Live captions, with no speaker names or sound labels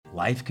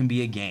Life can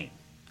be a game,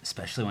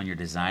 especially when you're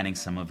designing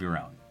some of your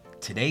own.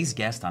 Today's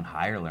guest on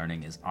Higher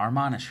Learning is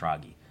Arman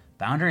Eshraghi,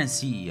 founder and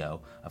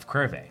CEO of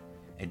Curve,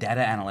 a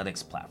data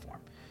analytics platform.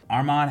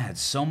 Arman had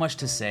so much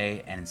to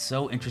say and it's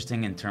so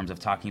interesting in terms of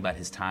talking about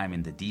his time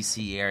in the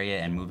DC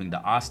area and moving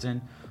to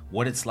Austin,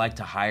 what it's like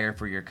to hire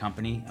for your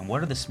company, and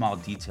what are the small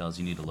details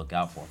you need to look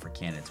out for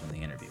candidates when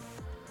they interview.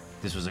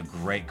 This was a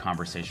great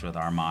conversation with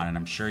Arman, and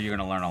I'm sure you're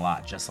going to learn a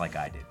lot just like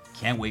I did.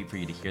 Can't wait for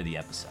you to hear the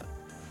episode.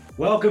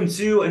 Welcome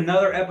to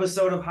another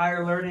episode of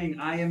Higher Learning.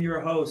 I am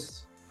your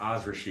host,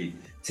 Rashid.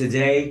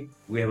 Today,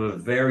 we have a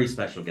very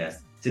special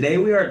guest. Today,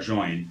 we are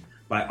joined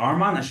by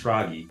Arman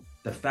Eshraghi,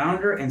 the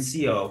founder and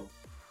CEO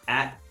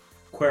at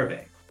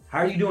Curve. How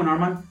are you doing,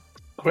 Arman?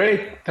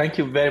 Great. Thank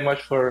you very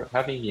much for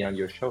having me on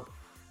your show.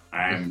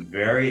 I'm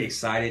very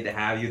excited to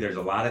have you. There's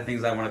a lot of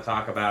things I want to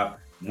talk about.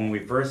 When we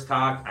first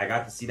talked, I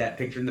got to see that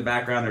picture in the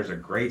background. There's a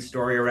great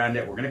story around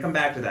it. We're going to come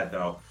back to that,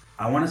 though.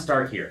 I want to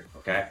start here,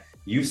 okay?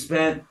 You've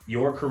spent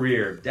your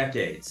career,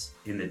 decades,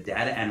 in the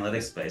data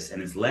analytics space,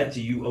 and it's led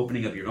to you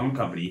opening up your own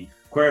company,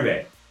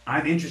 Curve.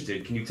 I'm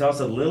interested. Can you tell us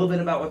a little bit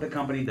about what the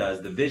company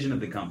does, the vision of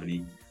the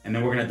company, and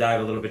then we're going to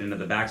dive a little bit into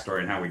the backstory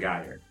and how we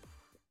got here.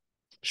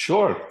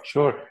 Sure.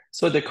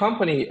 So the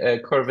company,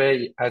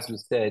 Curve, as you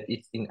said,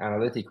 it's in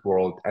analytic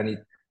world, and it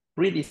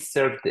really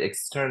serves the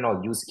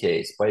external use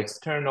case. By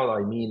external,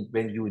 I mean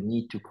when you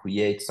need to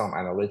create some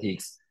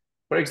analytics,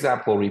 for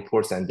example,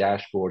 reports and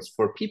dashboards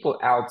for people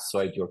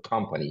outside your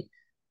company,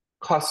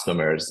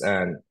 customers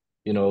and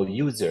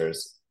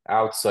users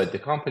outside the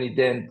company.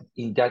 Then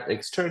in that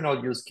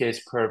external use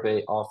case,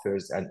 Curve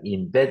offers an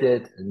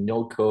embedded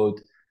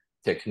no-code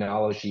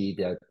technology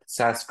that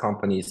SaaS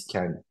companies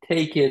can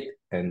take it,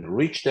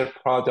 enrich their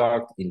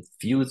product,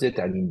 infuse it,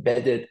 and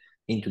embed it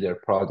into their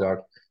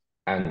product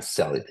and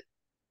sell it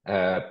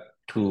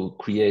to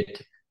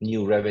create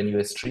new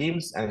revenue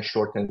streams and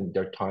shorten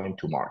their time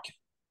to market.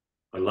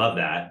 I love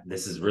that.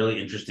 This is really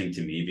interesting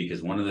to me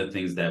because one of the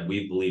things that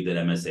we believed at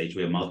MSH,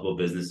 we have multiple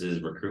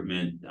businesses,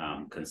 recruitment,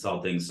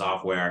 consulting,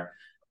 software.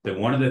 But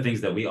one of the things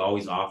that we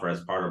always offer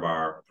as part of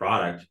our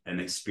product and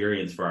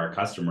experience for our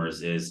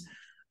customers is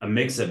a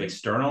mix of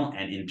external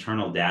and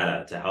internal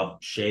data to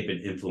help shape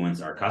and influence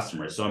our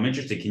customers. So I'm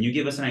interested, can you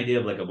give us an idea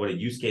of what a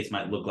use case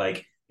might look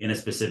like in a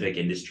specific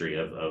industry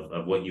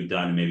of what you've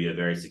done and maybe a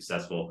very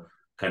successful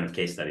kind of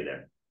case study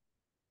there?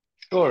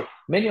 Sure.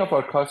 Many of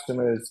our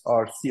customers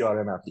are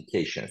CRM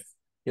applications.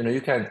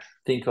 You can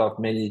think of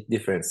many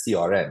different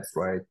CRMs,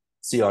 right?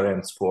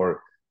 CRMs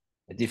for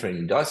different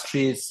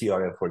industries,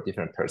 CRM for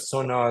different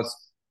personas,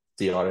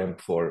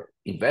 CRM for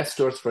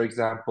investors, for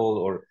example,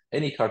 or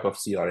any type of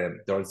CRM.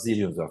 There are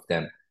zillions of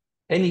them.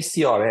 Any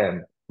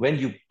CRM, when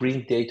you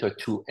bring data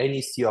to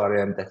any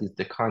CRM that is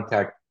the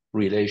contact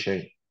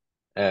relation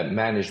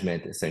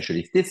management,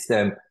 essentially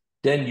system,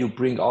 then you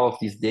bring all of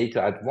this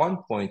data. At one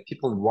point,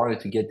 people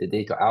wanted to get the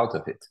data out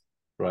of it,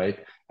 right?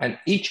 And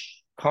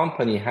each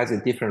company has a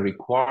different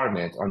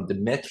requirement on the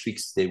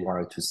metrics they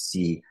wanted to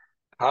see,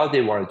 how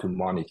they wanted to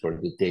monitor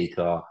the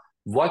data,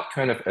 what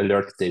kind of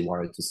alerts they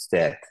wanted to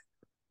set,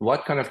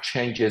 what kind of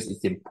changes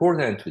is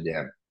important to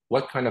them,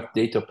 what kind of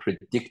data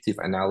predictive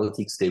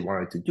analytics they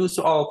wanted to do.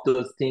 So all of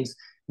those things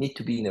need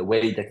to be in a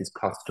way that is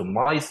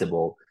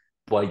customizable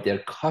by their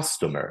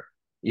customer.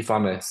 If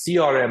I'm a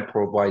CRM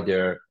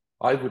provider,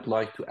 I would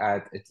like to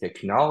add a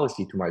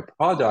technology to my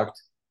product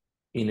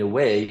in a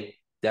way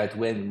that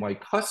when my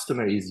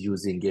customer is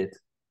using it,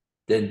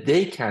 then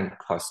they can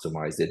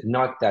customize it,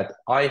 not that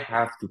I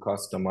have to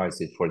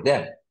customize it for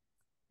them,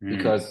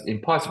 because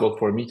impossible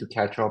for me to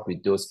catch up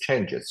with those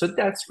changes. So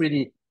that's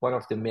really one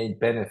of the main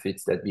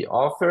benefits that we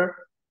offer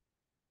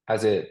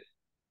as a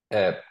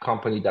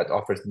company that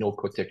offers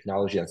no-code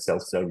technology and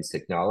self-service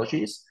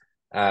technologies,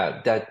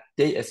 that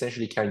they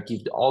essentially can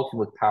give the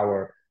ultimate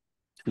power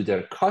to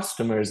their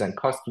customers, and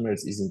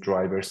customers is in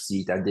driver's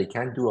seat, and they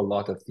can do a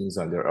lot of things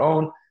on their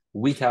own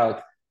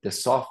without the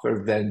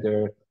software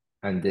vendor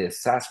and the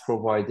SaaS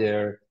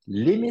provider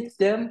limit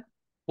them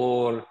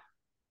or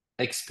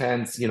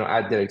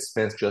at their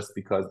expense just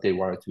because they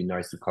want it to be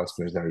nice to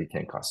customers and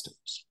retain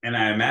customers. And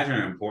I imagine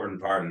an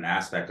important part and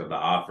aspect of the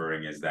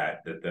offering is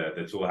that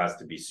the tool has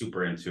to be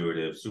super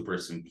intuitive, super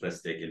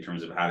simplistic in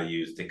terms of how to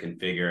use, to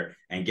configure,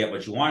 and get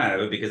what you want out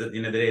of it. Because at the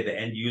end of the day, the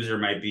end user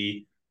might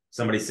be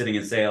somebody sitting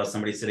in sales,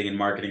 somebody sitting in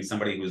marketing,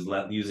 somebody who's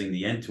using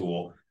the end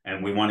tool.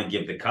 And we want to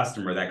give the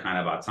customer that kind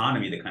of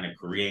autonomy to kind of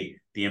create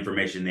the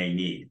information they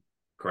need,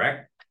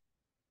 correct?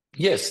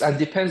 Yes, and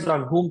depends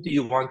on whom do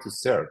you want to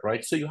serve,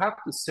 right? So you have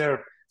to serve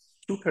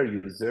super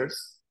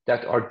users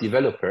that are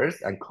developers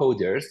and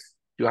coders.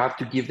 You have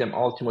to give them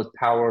ultimate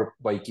power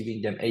by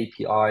giving them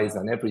APIs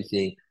and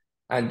everything.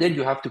 And then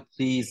you have to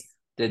please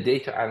the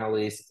data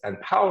analysts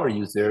and power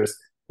users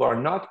who are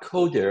not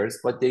coders,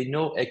 but they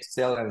know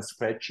Excel and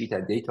spreadsheet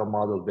and data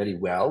model very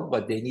well,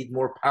 but they need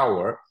more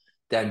power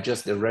than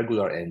just a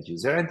regular end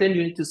user. And then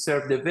you need to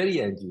serve the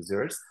very end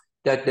users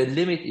that the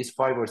limit is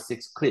 5 or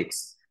 6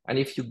 clicks. And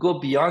if you go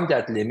beyond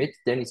that limit,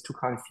 then it's too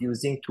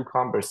confusing, too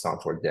cumbersome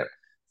for them.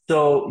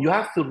 So you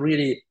have to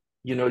really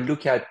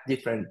look at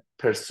different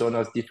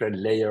personas, different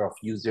layer of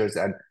users.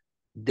 And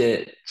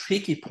the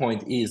tricky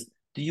point is,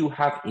 do you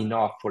have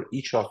enough for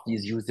each of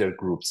these user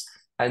groups?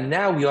 And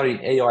now we are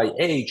in AI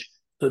age.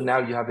 So now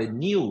you have a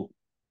new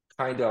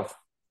kind of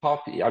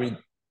copy. I mean,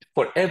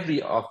 for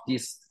every of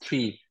these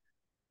three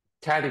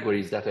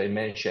categories that I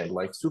mentioned,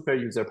 like super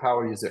user,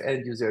 power user,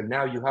 end user,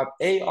 now you have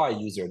AI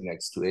user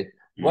next to it.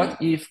 Mm.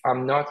 What if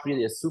I'm not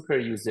really a super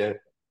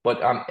user,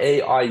 but I'm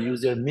AI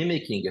user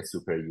mimicking a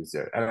super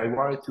user, and I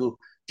wanted to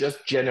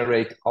just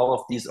generate all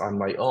of these on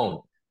my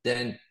own?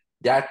 Then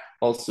that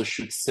also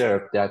should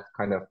serve that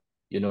kind of,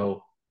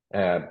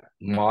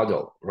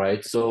 model,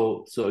 right?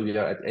 So we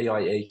are at AI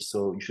age,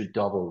 so you should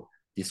double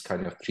these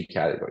kind of three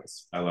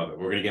categories. I love it.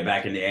 We're gonna get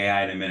back into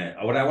AI in a minute.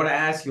 What I want to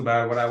ask you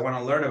about, what I want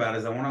to learn about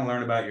is I want to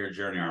learn about your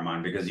journey,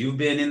 Arman, because you've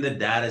been in the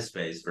data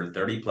space for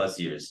 30 plus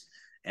years.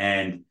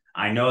 And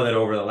I know that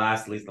over the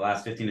last, at least the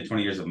last 15 to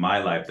 20 years of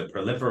my life, the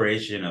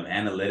proliferation of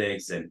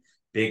analytics and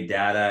big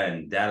data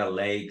and data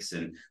lakes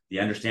and the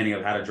understanding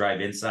of how to drive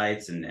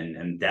insights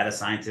and data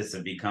scientists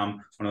have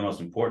become one of the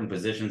most important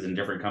positions in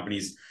different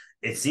companies.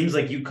 It seems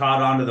like you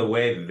caught on to the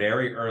wave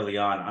very early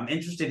on. I'm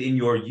interested in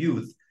your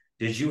youth.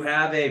 Did you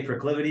have a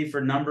proclivity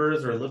for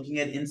numbers or looking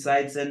at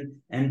insights and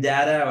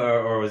data,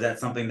 or was that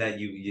something that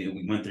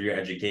you went through your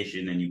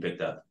education and you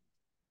picked up?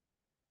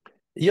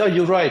 Yeah,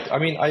 you're right. I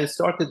mean, I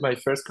started my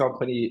first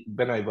company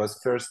when I was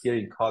first year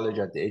in college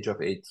at the age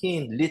of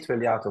 18,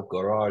 literally out of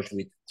garage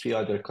with three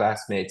other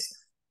classmates.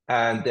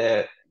 And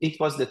it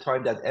was the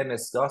time that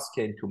MS-DOS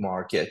came to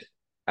market.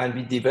 And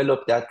we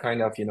developed that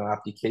kind of,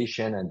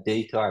 application and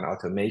data and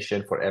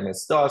automation for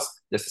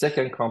MS-DOS. The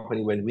second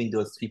company when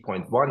Windows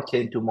 3.1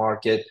 came to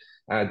market.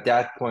 And at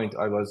that point,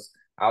 I was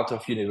out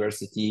of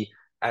university.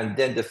 And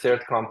then the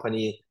third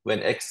company, when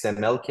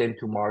XML came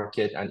to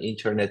market and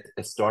internet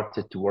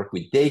started to work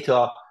with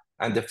data.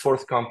 And the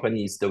fourth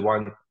company is the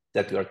one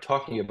that we are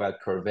talking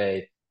about,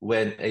 Curve,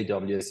 when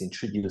AWS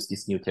introduced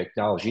this new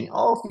technology. In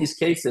all of these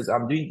cases,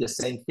 I'm doing the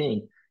same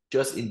thing,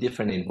 just in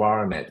different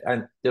environment.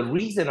 And the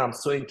reason I'm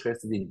so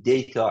interested in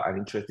data and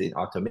interested in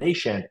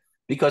automation,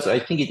 because I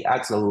think it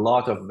adds a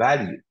lot of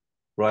value,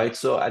 right?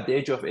 So at the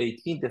age of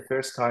 18, the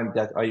first time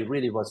that I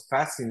really was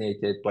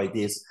fascinated by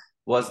this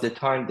was the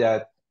time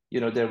that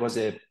there was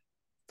a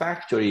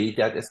factory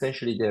that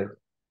essentially the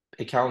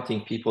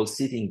accounting people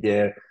sitting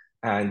there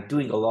and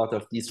doing a lot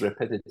of these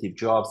repetitive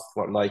jobs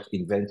for like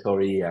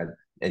inventory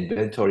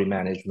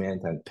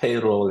management and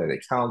payroll and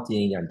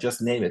accounting and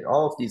just name it,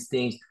 all of these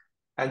things.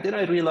 And then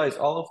I realized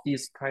all of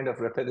these kind of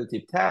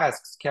repetitive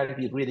tasks can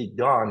be really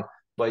done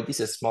by this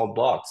small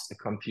box, a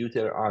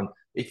computer on,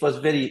 it was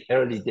very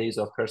early days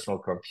of personal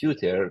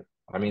computer.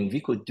 I mean,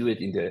 we could do it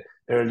in the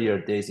earlier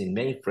days in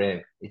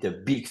mainframe. It's a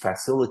big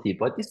facility,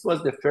 but this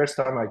was the first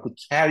time I could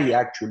carry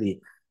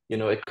actually,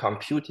 a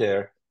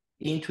computer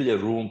into the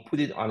room, put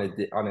it on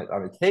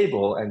a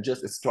table, and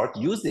just start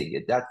using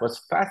it. That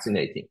was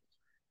fascinating.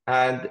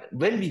 And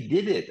when we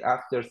did it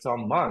after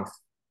some months,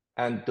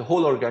 and the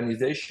whole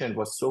organization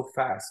was so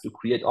fast to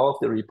create all of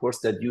the reports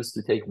that used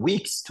to take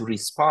weeks to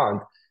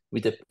respond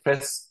with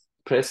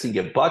pressing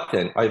a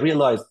button, I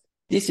realized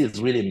this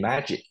is really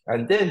magic.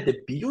 And then the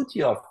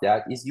beauty of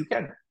that is you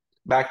can,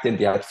 back then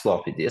we had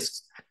floppy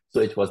disks,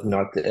 so it was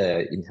not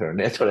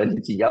internet or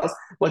anything else,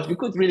 but we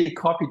could really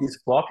copy this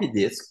floppy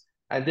disk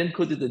and then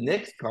go to the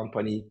next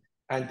company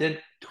and then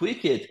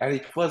tweak it. And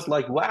it was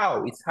like,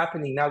 wow, it's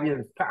happening now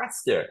even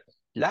faster.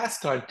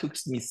 Last time it took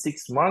me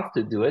 6 months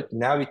to do it.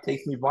 Now it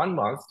takes me 1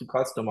 month to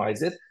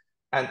customize it.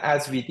 And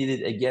as we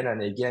did it again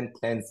and again,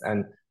 tens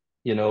and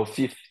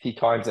 50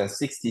 times and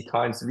 60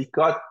 times, we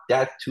got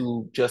that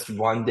to just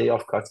 1 day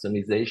of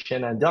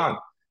customization and done.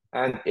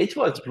 And it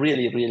was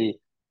really, really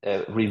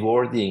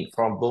rewarding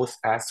from both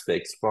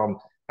aspects, from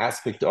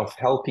aspect of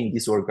helping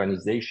these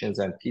organizations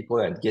and people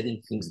and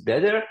getting things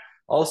better.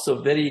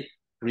 Also very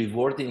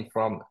rewarding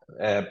from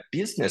a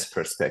business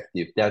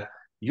perspective that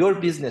your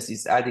business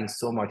is adding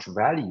so much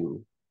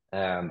value,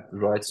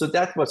 right? So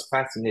that was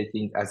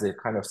fascinating as a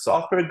kind of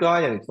software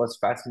guy, and it was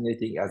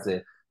fascinating as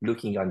a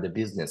looking on the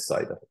business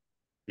side of it.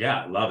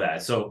 Yeah, love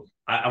that. So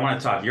I want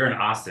to talk. You're in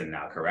Austin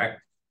now, correct?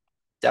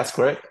 That's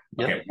correct.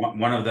 Yeah. Okay,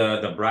 one of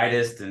the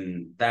brightest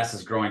and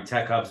fastest growing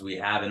tech hubs we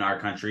have in our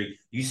country.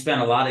 You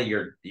spent a lot of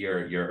your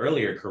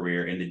earlier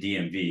career in the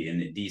DMV in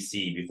the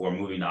DC before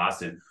moving to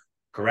Austin,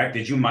 correct?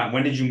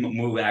 When did you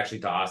move actually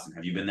to Austin?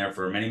 Have you been there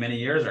for many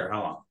years or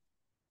how long?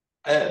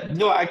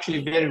 No,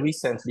 actually, very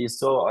recently.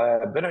 So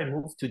when I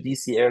moved to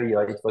DC area,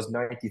 it was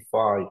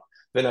 95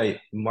 when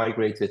I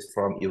migrated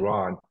from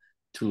Iran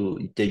to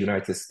the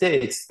United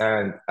States.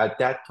 And at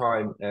that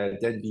time,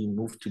 then we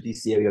moved to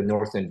DC area,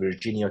 Northern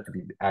Virginia, to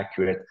be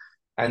accurate.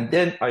 And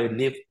then I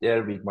lived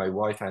there with my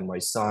wife and my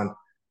son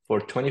for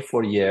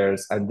 24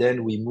 years. And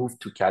then we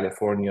moved to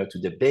California, to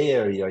the Bay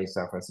Area, in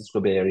San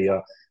Francisco Bay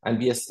Area. And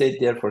we stayed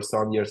there for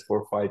some years,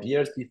 4 or 5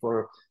 years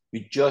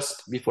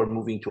before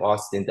moving to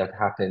Austin. That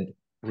happened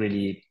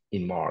really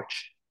in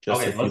March, just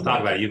Okay, a so few let's talk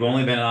months about it. ago. You've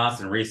only been in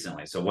Austin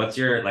recently. So what's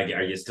your like,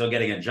 are you still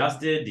getting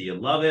adjusted? Do you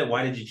love it?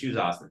 Why did you choose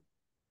Austin?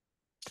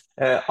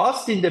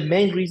 Austin, the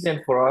main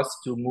reason for us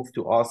to move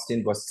to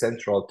Austin was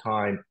Central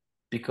Time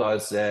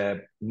because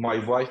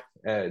my wife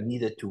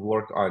needed to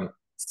work on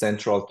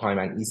Central Time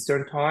and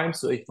Eastern Time.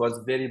 So it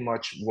was very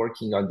much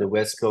working on the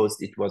West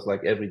Coast. It was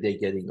like every day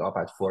getting up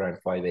at 4 and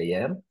 5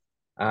 a.m.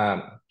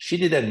 She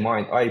didn't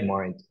mind. I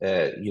mind,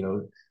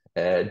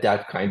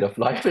 that kind of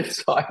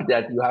lifestyle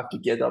that you have to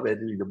get up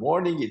early in the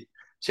morning. It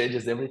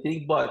changes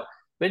everything. But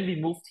when we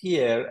moved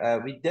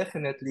here, we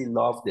definitely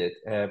loved it.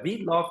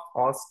 We loved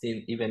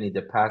Austin even in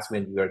the past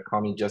when we were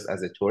coming just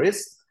as a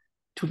tourist.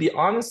 To be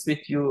honest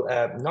with you,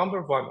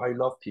 number one, I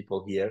love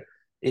people here.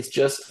 It's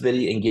just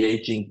very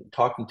engaging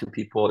talking to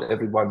people.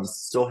 Everyone is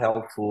so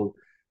helpful.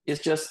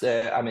 It's just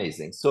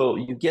amazing. So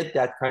you get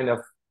that kind of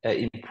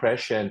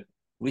impression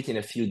within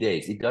a few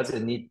days. It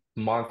doesn't need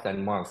months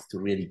and months to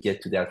really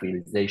get to that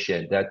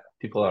realization that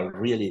people are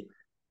really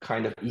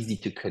kind of easy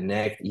to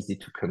connect, easy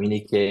to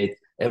communicate.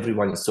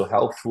 Everyone is so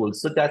helpful.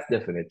 So that's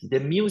definitely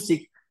the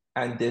music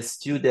and the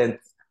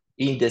students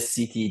in the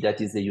city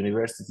that is the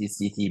university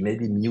city,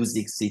 maybe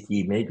music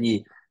city,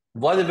 maybe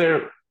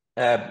whatever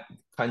uh,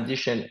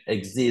 condition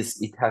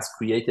exists, it has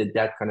created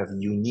that kind of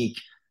unique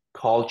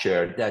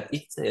culture that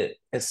it's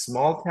a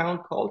small town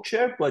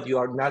culture, but you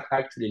are not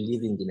actually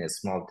living in a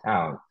small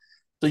town.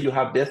 So you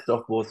have best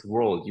of both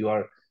worlds. You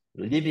are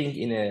living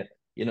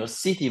in a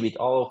city with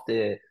all of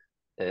the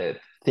uh,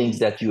 things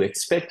that you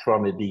expect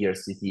from a bigger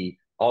city,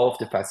 all of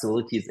the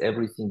facilities,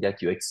 everything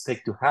that you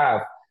expect to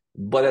have.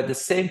 But at the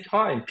same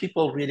time,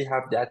 people really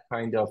have that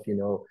kind of,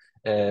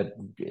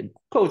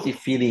 cozy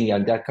feeling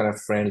and that kind of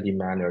friendly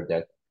manner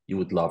that you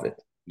would love it.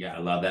 Yeah, I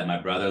love that.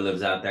 My brother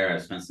lives out there.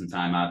 I've spent some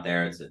time out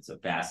there. It's a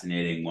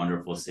fascinating,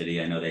 wonderful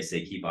city. I know they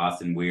say keep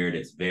Austin weird.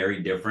 It's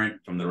very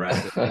different from the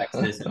rest of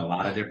Texas in a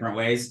lot of different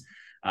ways.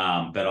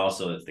 But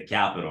also it's the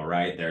capital,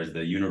 right? There's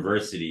the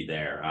university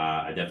there.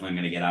 I definitely am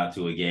going to get out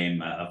to a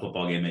game, a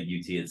football game at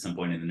UT at some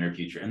point in the near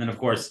future. And then, of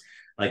course,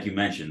 like you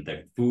mentioned,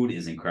 the food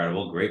is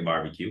incredible. Great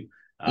barbecue.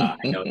 I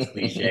know it's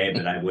cliche,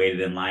 but I waited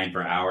in line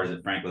for hours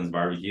at Franklin's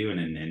Barbecue and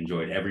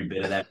enjoyed every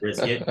bit of that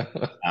brisket.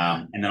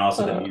 And then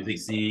also the music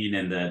scene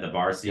and the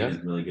bar scene Yeah.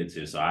 is really good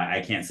too. So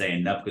I can't say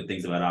enough good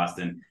things about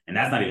Austin. And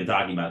that's not even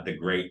talking about the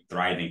great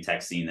thriving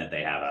tech scene that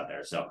they have out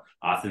there. So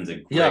Austin's a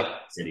great Yeah.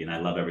 city and I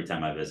love every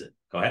time I visit.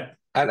 Go ahead.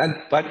 And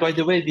but by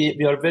the way,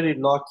 we are very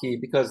lucky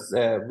because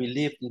we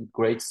live in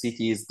great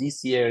cities.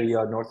 DC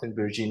area, Northern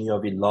Virginia,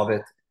 we love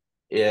it.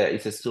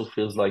 It still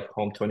feels like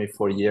home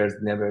 24 years.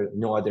 Never,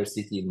 no other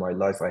city in my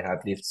life I have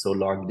lived so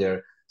long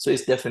there. So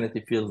it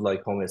definitely feels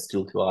like home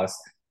still to us.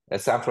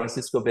 San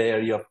Francisco Bay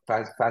Area,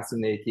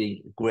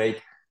 fascinating, great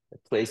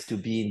place to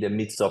be in the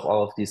midst of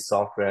all of this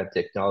software and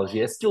technology.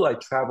 And still, I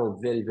travel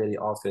very, very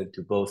often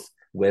to both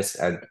West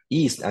and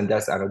East, and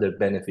that's another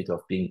benefit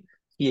of being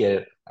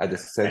here at a Right in the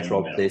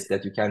central middle. place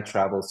that you can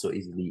travel so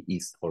easily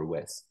east or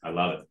west. I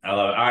love it. I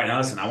love it. All right, now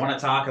listen, I want to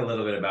talk a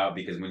little bit about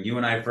because when you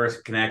and I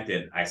first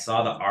connected, I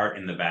saw the art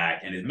in the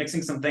back and it's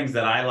mixing some things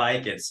that I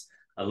like. It's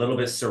a little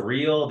bit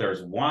surreal.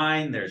 There's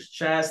wine, there's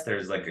chess,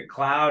 there's like a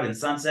cloud and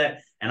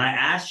sunset. And I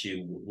asked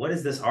you, what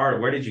is this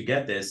art? Where did you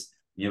get this?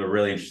 You have a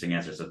really interesting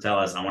answer. So tell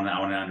us, I want to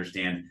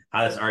understand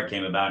how this art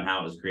came about and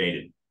how it was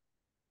created.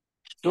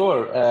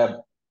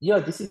 Sure. Yeah,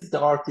 this is the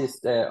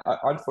artist.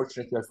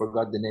 Unfortunately, I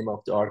forgot the name of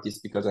the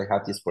artist because I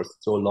had this for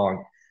so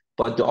long.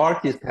 But the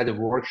artist had a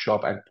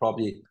workshop and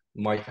probably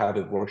might have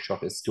a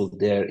workshop still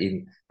there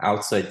in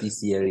outside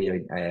DC area,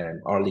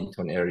 in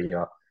Arlington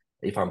area,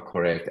 if I'm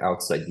correct,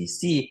 outside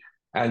DC.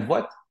 And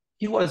what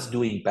he was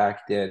doing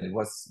back then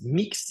was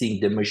mixing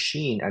the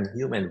machine and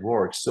human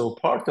work. So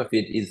part of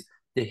it is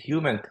the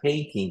human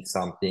painting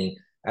something,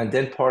 and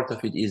then part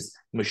of it is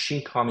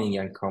machine coming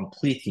and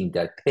completing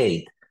that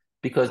paint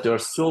because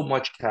there's so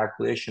much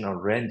calculation on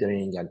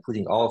rendering and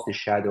putting all of the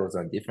shadows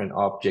on different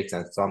objects,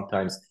 and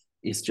sometimes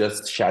it's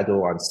just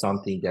shadow on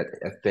something that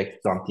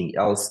affects something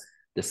else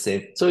the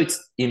same. So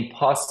it's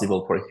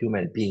impossible for a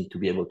human being to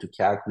be able to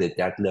calculate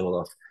that level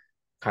of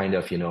kind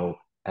of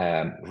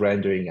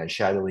rendering and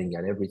shadowing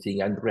and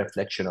everything and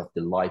reflection of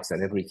the lights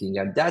and everything,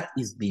 and that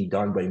is being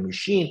done by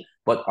machine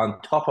but on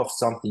top of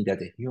something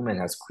that a human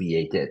has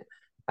created.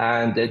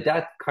 And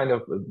that kind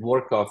of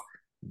work of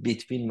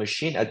between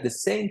machine at the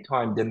same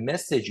time, the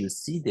message you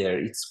see there,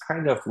 it's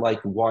kind of like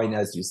wine,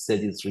 as you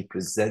said, is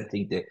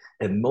representing the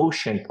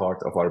emotion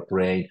part of our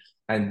brain,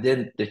 and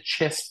then the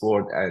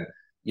chessboard, and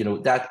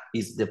that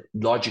is the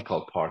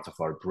logical part of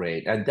our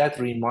brain. And that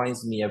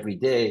reminds me every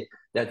day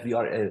that we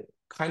are a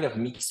kind of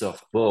mix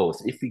of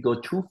both. If we go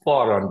too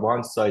far on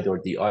one side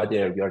or the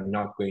other, we are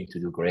not going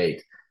to do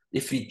great.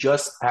 If we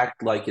just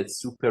act like a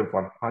super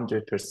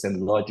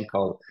 100%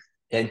 logical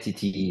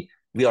entity,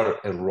 we are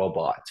a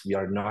robot. We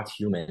are not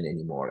human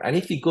anymore. And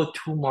if we go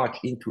too much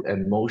into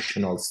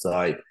emotional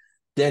side,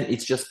 then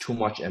it's just too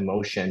much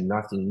emotion,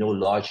 nothing, no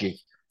logic,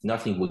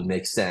 nothing would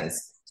make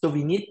sense. So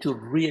we need to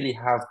really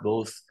have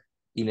both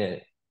in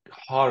a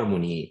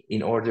harmony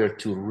in order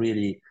to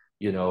really,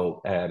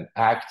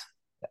 act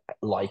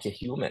like a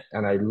human.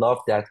 And I love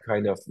that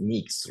kind of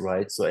mix,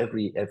 right? So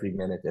every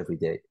minute, every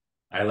day.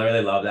 I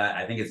literally love that.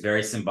 I think it's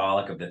very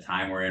symbolic of the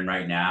time we're in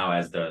right now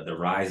as the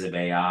rise of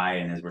AI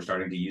and as we're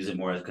starting to use it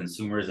more as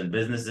consumers and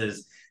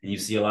businesses. And you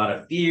see a lot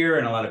of fear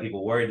and a lot of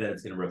people worried that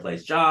it's going to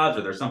replace jobs,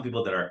 or there's some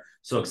people that are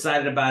so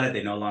excited about it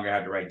they no longer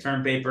have to write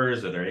term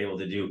papers, or they're able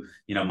to do,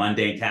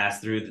 mundane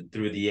tasks through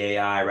the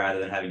AI rather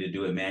than having to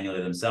do it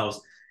manually themselves.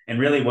 And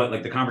really what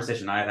like the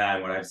conversation I've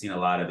had, what I've seen a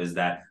lot of is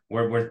that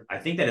we're I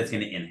think that it's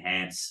going to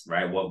enhance,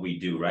 right, what we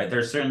do, right?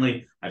 There's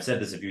certainly, I've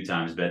said this a few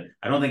times, but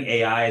I don't think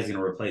AI is going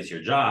to replace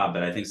your job,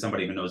 but I think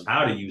somebody who knows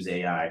how to use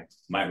AI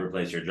might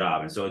replace your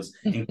job. And so it's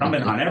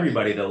incumbent on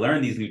everybody to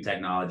learn these new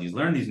technologies,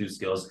 learn these new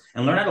skills,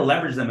 and learn how to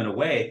leverage them in a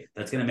way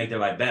that's going to make their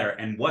life better.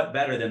 And what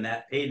better than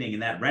that painting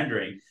and that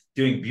rendering,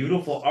 doing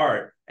beautiful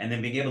art, and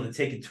then being able to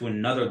take it to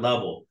another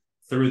level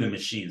through the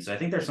machine. So I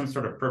think there's some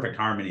sort of perfect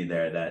harmony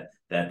there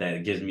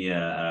that gives me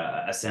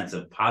a sense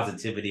of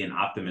positivity and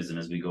optimism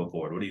as we go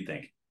forward. What do you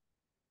think?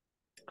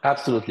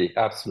 Absolutely,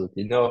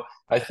 absolutely. No,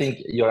 I think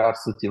you're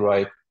absolutely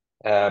right.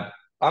 Uh,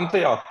 I'm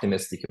very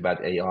optimistic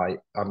about AI.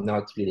 I'm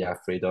not really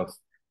afraid of,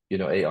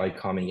 AI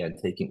coming and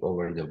taking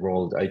over the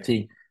world. I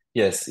think,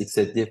 yes,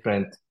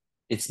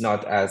 it's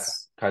not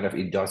as kind of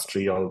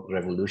industrial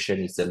revolution.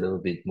 It's a little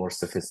bit more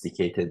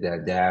sophisticated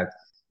than that.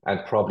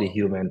 And probably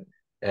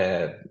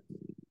uh,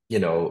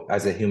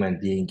 as a human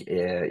being,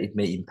 it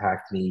may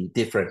impact me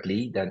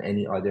differently than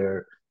any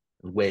other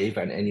wave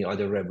and any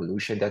other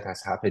revolution that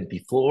has happened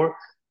before.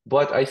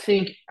 But I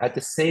think at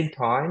the same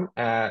time,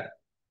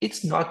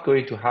 it's not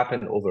going to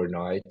happen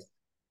overnight.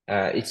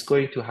 It's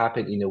going to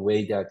happen in a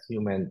way that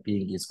human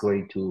being is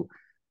going to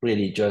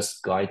really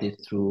just guide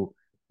it through,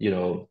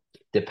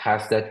 the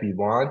path that we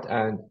want.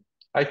 And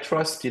I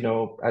trust,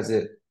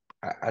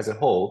 as a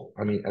whole,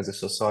 I mean, as a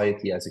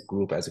society, as a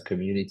group, as a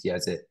community,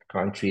 as a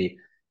country,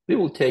 we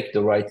will take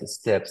the right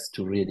steps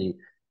to really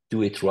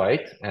do it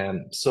right.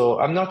 So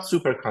I'm not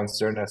super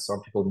concerned as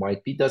some people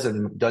might be.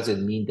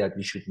 Doesn't mean that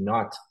we should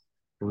not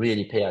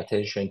really pay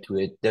attention to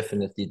it.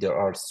 Definitely, there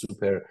are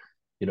super,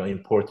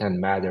 important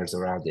matters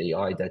around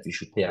AI that we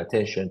should pay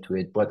attention to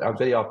it. But I'm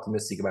very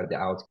optimistic about the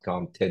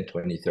outcome 10,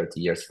 20,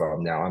 30 years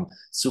from now. I'm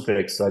super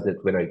excited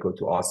when I go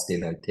to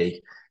Austin and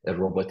take a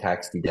robot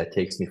taxi that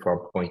takes me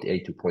from point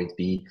A to point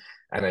B,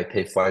 and I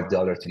pay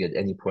 $5 to get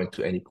any point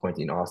to any point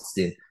in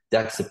Austin.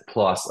 That's a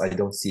plus. I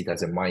don't see it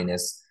as a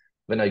minus.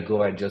 When I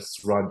go and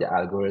just run the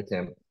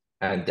algorithm,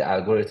 and the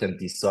algorithm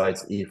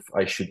decides if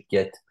I should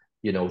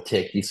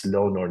take this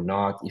loan or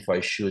not, if I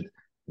should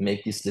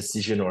make this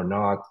decision or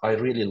not. I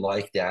really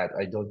like that.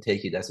 I don't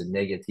take it as a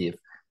negative.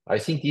 I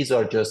think these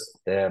are just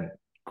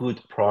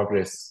good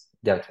progress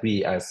that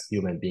we as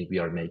human beings we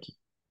are making.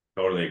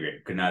 Totally agree.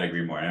 Could not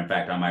agree more. And in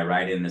fact, on my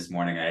ride in this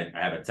morning, I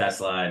have a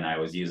Tesla and I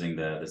was using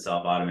the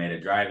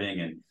self-automated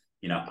driving, and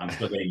I'm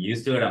still getting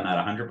used to it. I'm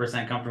not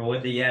 100% comfortable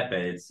with it yet, but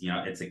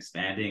it's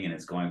expanding and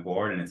it's going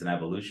forward and it's an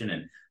evolution.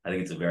 And I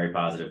think it's a very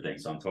positive thing.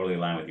 So I'm totally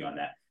aligned with you on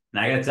that. And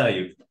I got to tell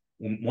you,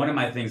 one of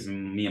my things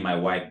me and my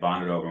wife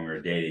bonded over when we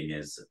were dating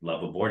is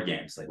love of board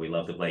games. Like we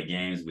love to play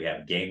games. We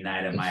have game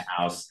night at my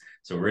house.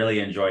 So really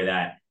enjoy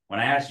that. When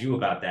I asked you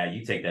about that,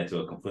 you take that to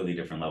a completely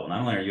different level.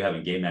 Not only are you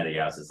having game night at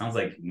your house, it sounds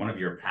like one of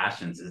your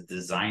passions is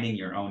designing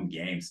your own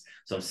games.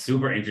 So I'm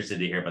super interested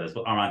to hear about this.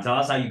 But Arman, tell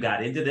us how you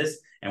got into this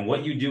and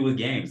what you do with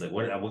games. Like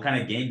what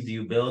kind of games do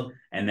you build?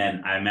 And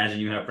then I imagine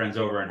you have friends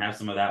over and have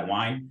some of that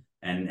wine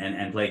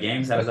and play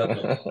games. How does that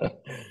look?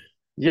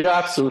 Yeah,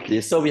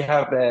 absolutely. So we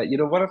have,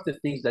 one of the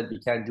things that we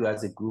can do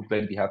as a group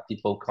when we have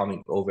people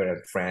coming over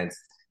and friends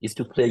is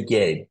to play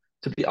game.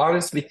 To be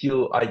honest with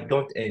you,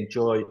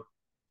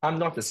 I'm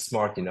not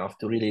smart enough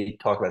to really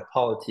talk about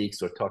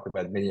politics or talk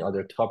about many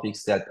other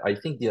topics that I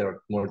think they are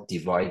more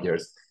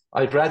dividers.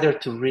 I'd rather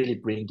to really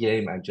bring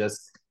game and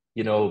just,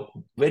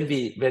 when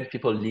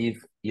people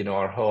leave,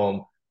 our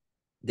home,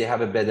 they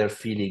have a better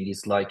feeling.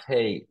 It's like,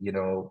 hey,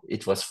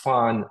 it was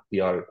fun. We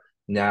are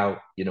now,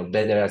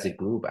 better as a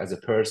group, as a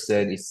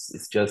person.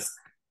 It's just,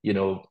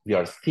 we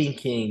are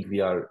thinking,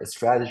 we are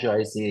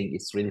strategizing.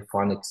 It's really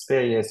fun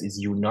experience. It's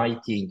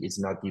uniting. It's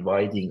not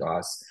dividing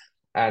us.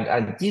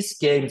 And these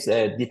games,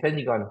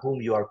 depending on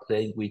whom you are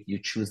playing with, you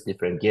choose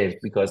different games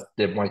because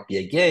there might be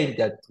a game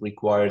that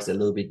requires a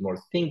little bit more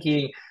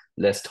thinking,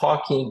 less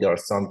talking. There are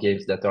some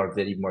games that are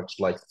very much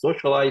like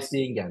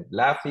socializing and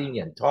laughing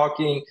and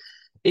talking.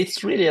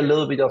 It's really a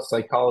little bit of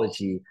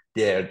psychology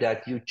there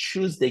that you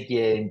choose the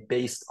game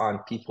based on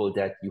people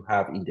that you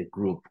have in the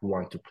group who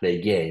want to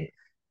play game.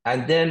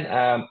 And then,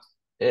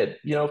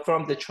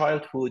 from the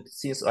childhood,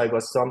 since I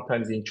was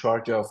sometimes in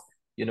charge of,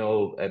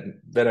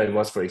 when I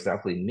was, for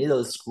example, in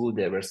middle school,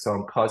 there were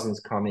some cousins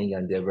coming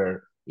and they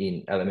were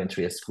in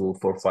elementary school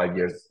 4 or 5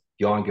 years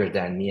younger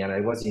than me. And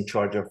I was in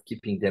charge of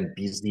keeping them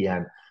busy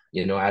and,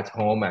 at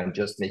home and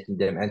just making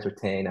them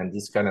entertain and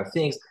these kind of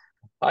things.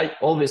 I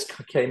always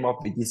came up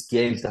with these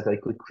games that I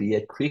could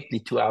create quickly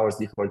 2 hours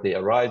before they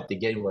arrived. The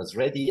game was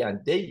ready and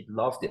they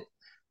loved it.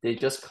 They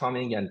just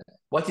coming and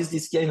what is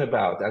this game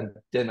about? And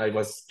then I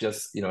was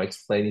just,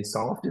 explaining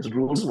some of these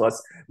rules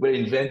were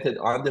invented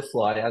on the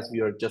fly as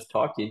we were just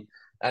talking.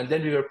 And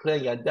then we were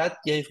playing, and that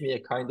gave me a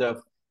kind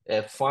of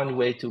a fun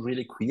way to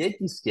really create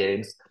these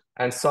games.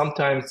 And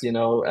sometimes,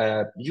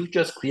 you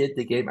just create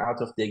the game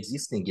out of the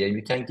existing game.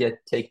 You can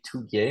take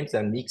two games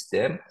and mix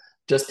them.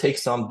 Just take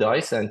some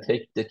dice and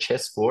take the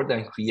chessboard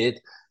and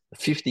create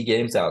 50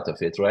 games out of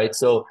it, right?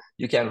 So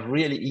you can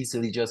really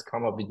easily just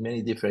come up with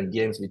many different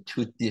games with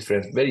two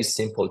different, very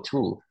simple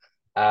tools.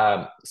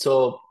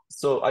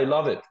 So I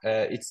love it.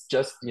 It's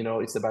just,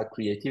 it's about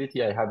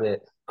creativity. I have a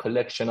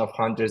collection of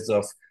hundreds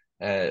of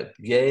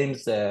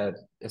games,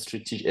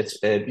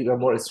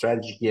 more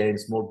strategy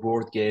games, more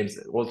board games,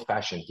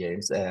 old-fashioned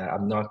games.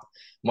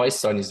 My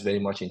son is very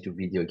much into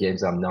video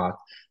games. I'm not,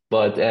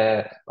 but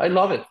I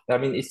love it. I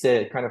mean, it's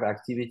a kind of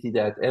activity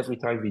that every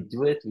time we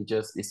do it,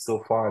 it's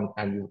so fun,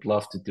 and we would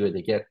love to do it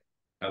again.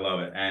 I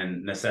love it.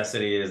 And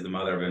necessity is the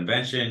mother of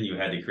invention. You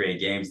had to create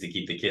games to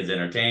keep the kids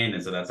entertained.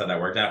 And so that's how that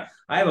worked out.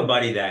 I have a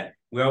buddy that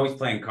we're always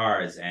playing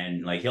cards,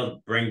 and like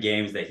he'll bring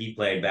games that he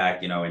played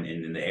back,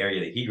 in the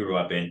area that he grew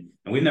up in.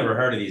 And we've never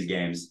heard of these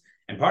games.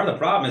 And part of the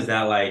problem is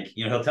that, like,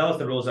 he'll tell us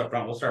the rules up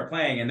front, we'll start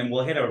playing, and then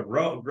we'll hit a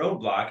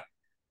roadblock,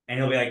 and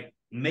he'll be like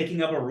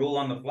making up a rule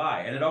on the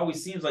fly. And it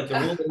always seems like the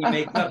rule that he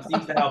makes up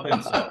seems to help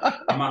him. So,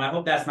 Arman, I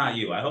hope that's not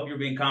you. I hope you're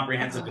being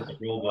comprehensive with the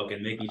rule book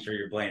and making sure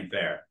you're playing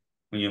fair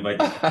when you invite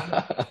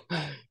these.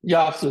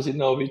 Yeah, absolutely.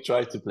 No, we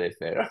try to play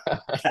fair.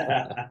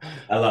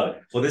 I love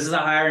it. Well, this is a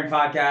hiring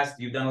podcast.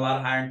 You've done a lot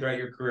of hiring throughout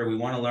your career. We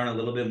want to learn a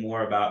little bit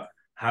more about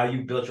how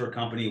you built your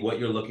company, what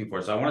you're looking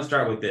for. So I want to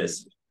start with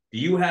this. Do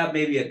you have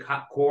maybe a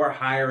core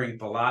hiring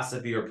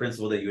philosophy or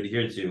principle that you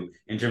adhere to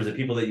in terms of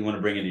people that you want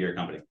to bring into your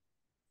company?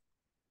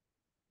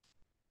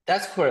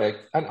 That's correct.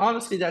 And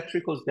honestly, that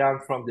trickles down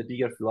from the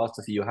bigger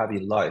philosophy you have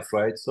in life,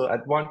 right? So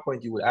at one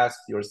point, you will ask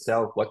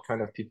yourself, what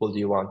kind of people do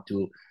you want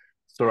to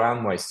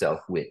surround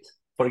myself with?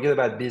 Forget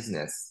about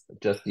business,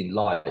 just in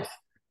life.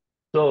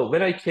 So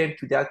when I came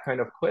to that kind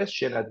of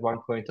question at one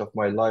point of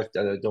my life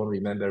that I don't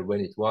remember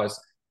when it was,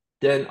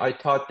 then I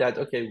thought that,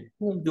 okay,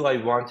 whom do I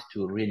want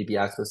to really be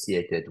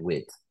associated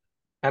with?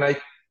 And I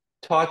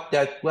thought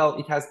that, well,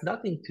 it has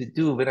nothing to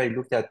do when I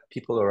looked at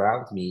people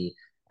around me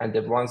and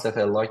the ones that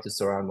I like to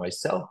surround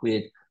myself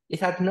with, it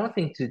had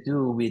nothing to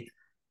do with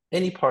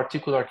any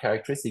particular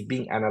characteristic,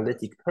 being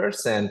analytic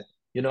person.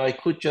 I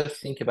could just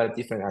think about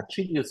different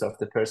attributes of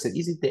the person.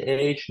 Is it the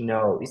age?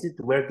 No. Is it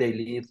where they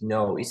live?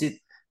 No. Is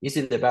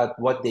it about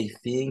what they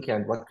think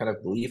and what kind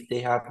of belief they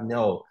have?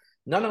 No.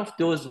 None of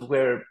those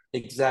were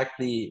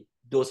exactly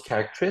those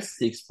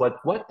characteristics, but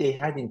what they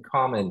had in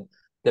common,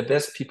 the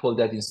best people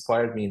that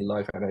inspired me in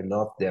life and I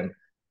loved them,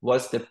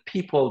 was the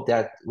people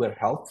that were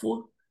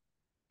helpful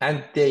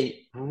and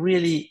they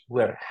really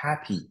were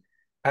happy.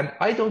 And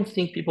I don't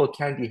think people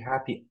can be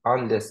happy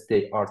unless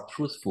they are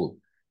truthful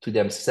to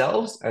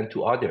themselves and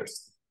to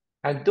others.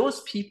 And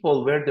those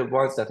people were the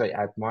ones that I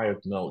admired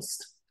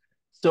most.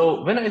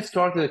 So when I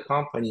started a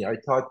company, I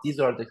thought these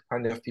are the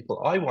kind of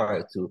people I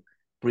wanted to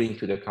bring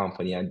to the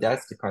company. And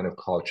that's the kind of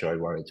culture I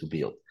wanted to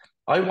build.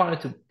 I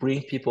wanted to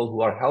bring people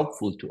who are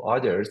helpful to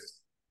others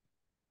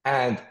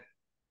and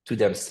to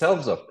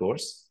themselves, of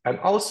course, and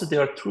also they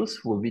are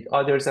truthful with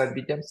others and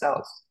with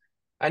themselves.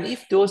 And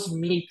if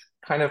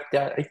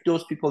if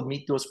those people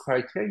meet those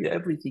criteria,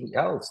 everything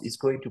else is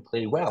going to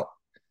play well.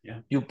 Yeah.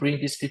 You bring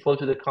these people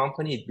to the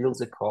company, it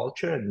builds a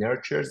culture and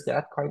nurtures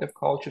that kind of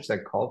cultures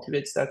and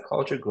cultivates that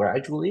culture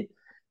gradually.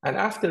 And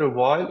after a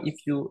while, if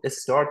you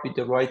start with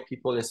the right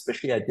people,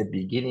 especially at the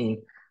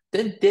beginning,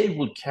 then they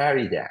will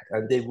carry that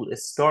and they will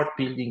start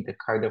building the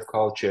kind of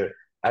culture.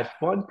 At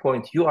one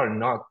point, you are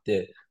not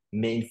the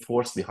main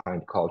force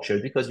behind culture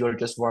because you're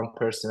just one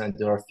person and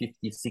there are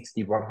 50,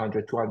 60,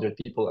 100, 200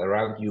 people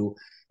around you,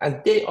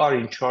 and they are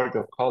in charge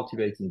of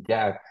cultivating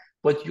that.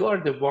 But you are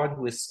the one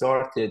who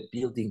started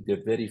building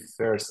the very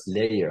first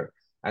layer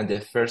and the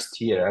first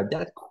tier, and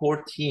that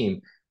core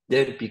team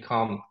then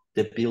become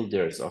the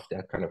builders of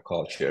that kind of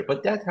culture.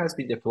 But that has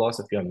been the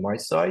philosophy on my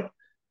side.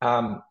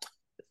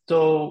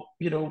 So,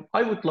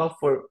 I would love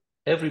for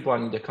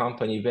everyone in the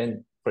company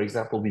when, for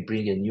example, we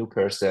bring a new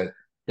person,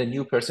 the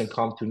new person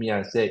come to me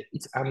and say,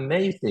 it's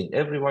amazing.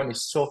 Everyone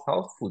is so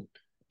helpful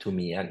to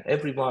me. And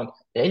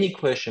any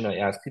question I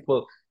ask,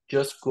 people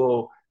just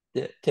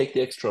take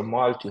the extra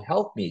mile to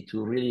help me,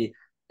 to really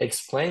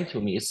explain to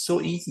me. It's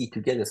so easy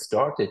to get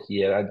started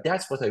here. And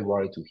that's what I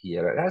wanted to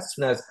hear. And as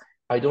soon as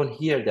I don't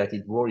hear that,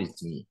 it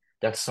worries me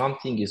that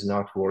something is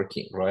not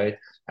working, right?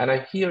 And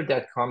I hear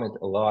that comment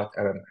a lot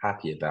and I'm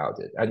happy about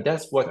it. And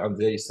that's what I'm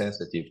very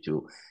sensitive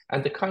to.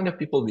 And the kind of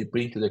people we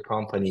bring to the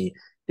company,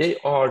 they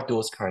are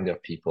those kind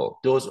of people.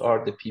 Those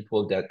are the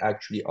people that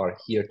actually are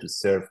here to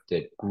serve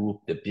the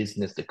group, the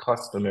business, the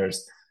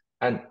customers.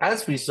 And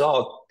as a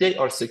result, they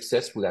are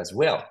successful as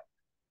well.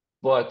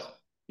 But,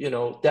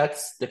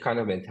 that's the kind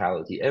of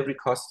mentality. Every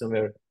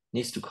customer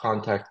needs to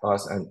contact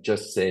us and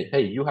just say,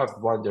 hey, you have a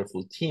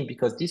wonderful team,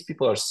 because these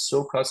people are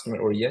so customer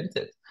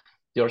oriented.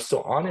 They are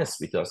so honest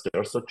with us. They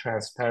are so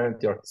transparent.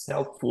 They are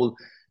helpful.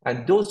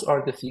 And those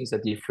are the things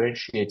that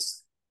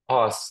differentiates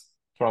us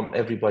from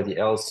everybody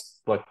else,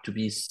 but to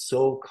be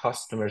so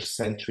customer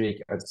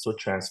centric and so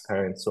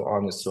transparent, so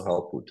honest, so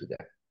helpful to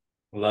them.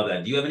 Love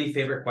that. Do you have any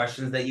favorite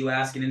questions that you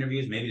ask in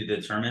interviews, maybe to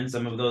determine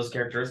some of those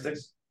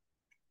characteristics?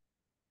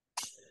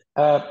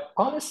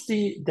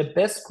 Honestly, the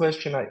best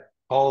question I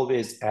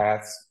always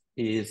ask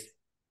is,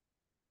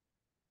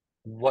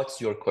 what's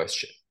your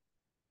question?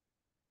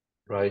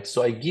 Right?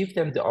 So I give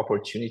them the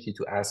opportunity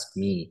to ask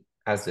me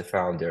as the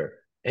founder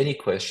any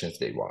questions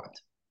they want.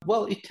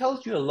 Well, it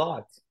tells you a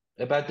lot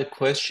about the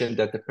question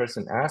that the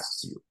person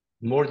asks you,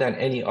 more than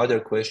any other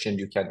question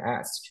you can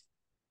ask.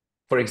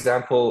 For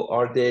example,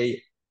 are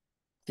they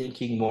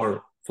thinking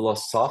more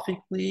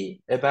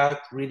philosophically about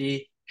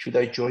really, should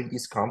I join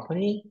this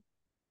company?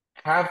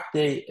 Have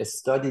they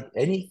studied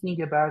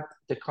anything about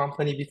the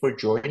company before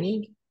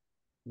joining?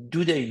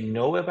 Do they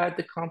know about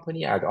the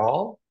company at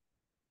all?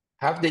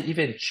 Have they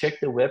even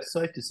checked the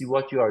website to see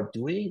what you are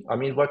doing? I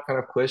mean, what kind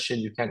of question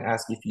you can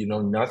ask if you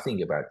know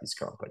nothing about this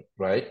company,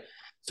 right?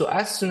 So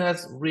as soon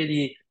as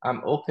really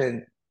I'm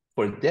open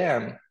for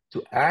them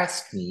to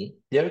ask me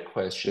their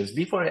questions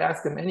before I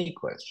ask them any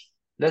question.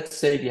 Let's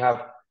say we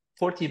have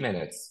 40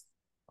 minutes.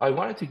 I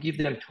wanted to give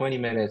them 20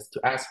 minutes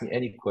to ask me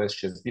any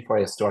questions before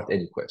I start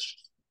any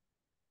questions.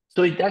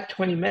 So in that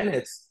 20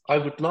 minutes, I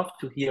would love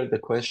to hear the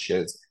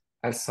questions.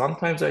 And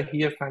sometimes I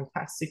hear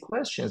fantastic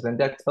questions. And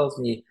that tells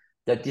me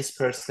that this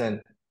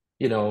person,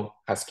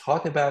 has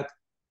thought about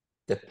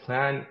the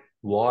plan,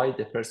 why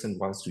the person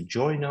wants to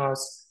join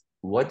us,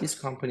 what this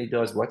company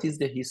does, what is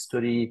the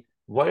history,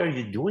 why are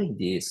you doing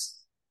this?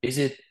 Is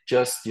it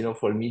just,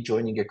 for me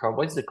joining a company?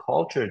 What is the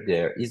culture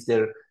there? Is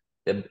there,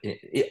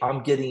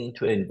 I'm getting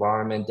into an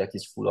environment that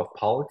is full of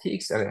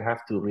politics and I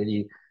have to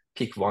really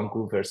pick one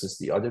group versus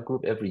the other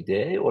group every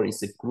day? Or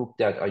is it a group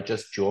that I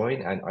just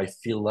join and I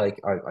feel like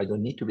I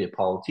don't need to be a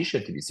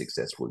politician to be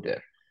successful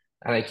there?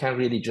 And I can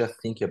really just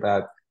think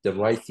about the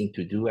right thing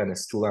to do and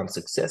still I'm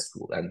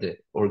successful and the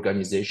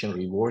organization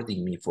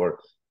rewarding me for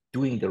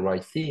doing the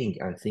right thing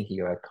and thinking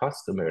about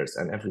customers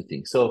and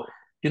everything. So,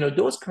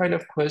 those kind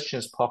of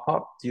questions pop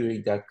up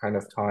during that kind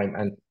of time.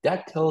 And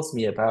that tells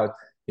me about,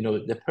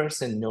 the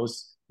person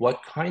knows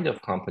what kind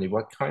of company,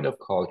 what kind of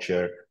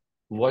culture,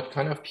 what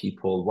kind of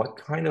people, what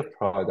kind of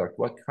product,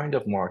 what kind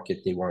of market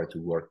they wanted to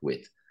work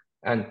with.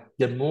 And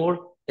the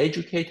more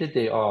educated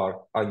they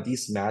are on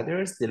these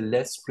matters, the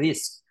less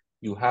risk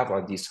you have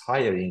on this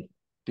hiring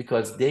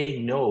because they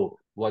know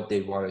what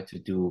they wanted to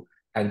do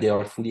and they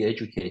are fully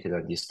educated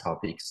on these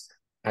topics.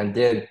 And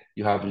then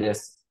you have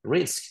less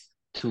risk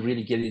to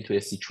really get into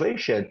a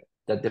situation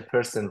that the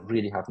person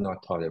really have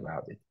not thought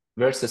about it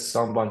versus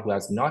someone who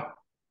has not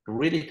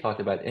really thought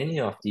about any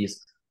of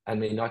these and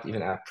may not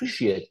even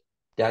appreciate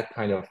that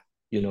kind of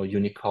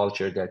unique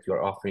culture that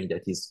you're offering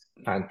that is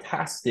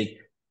fantastic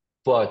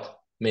but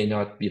may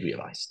not be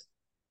realized.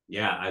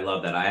 Yeah, I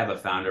love that. I have a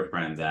founder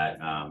friend that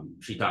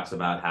she talks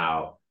about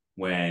how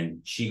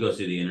when she goes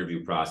through the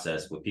interview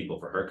process with people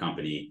for her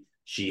company,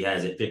 she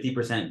has it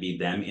 50% be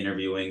them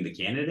interviewing the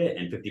candidate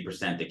and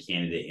 50% the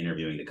candidate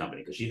interviewing the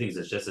company because she thinks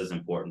it's just as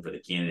important for the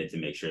candidate to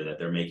make sure that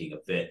they're making a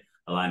fit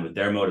aligned with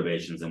their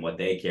motivations and what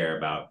they care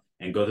about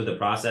and go through the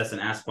process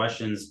and ask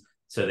questions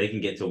so they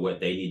can get to what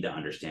they need to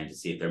understand to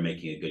see if they're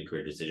making a good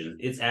career decision.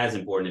 It's as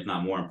important, if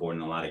not more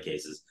important in a lot of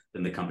cases,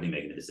 than the company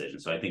making a decision.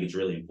 So I think it's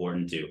really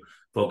important to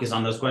focus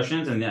on those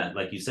questions. And yeah,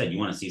 like you said, you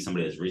want to see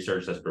somebody that's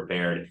researched, that's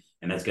prepared,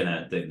 and that's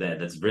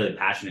really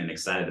passionate and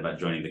excited about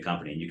joining the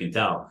company. And you can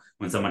tell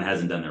when someone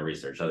hasn't done their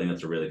research. I think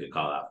that's a really good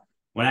call out.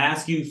 When I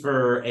ask you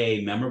for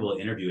a memorable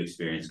interview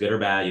experience, good or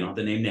bad, you don't have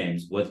to name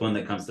names. What's one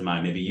that comes to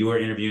mind? Maybe you were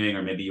interviewing,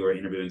 or maybe you were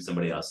interviewing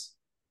somebody else.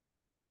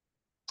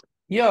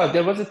 Yeah,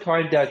 there was a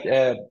time that,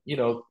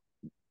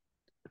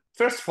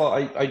 first of all,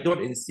 I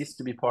don't insist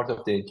to be part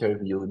of the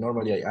interview.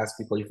 Normally, I ask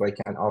people if I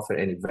can offer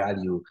any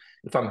value,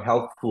 if I'm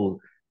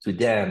helpful to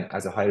them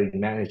as a hiring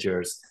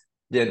managers,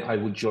 then I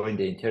would join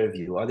the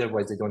interview.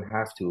 Otherwise, I don't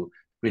have to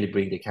really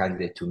bring the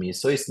candidate to me.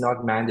 So it's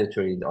not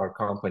mandatory in our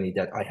company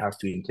that I have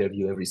to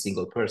interview every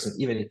single person,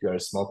 even if you're a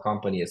small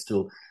company. It's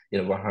still,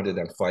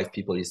 105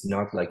 people is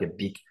not like a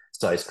big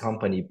size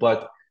company.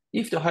 But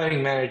if the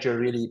hiring manager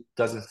really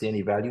doesn't see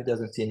any value,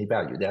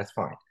 that's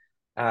fine.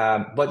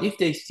 But if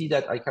they see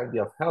that I can be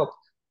of help,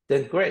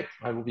 then great.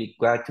 I will be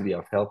glad to be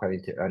of help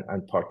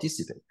and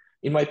participate.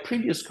 In my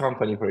previous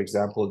company, for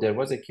example, there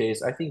was a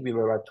case, I think we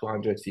were about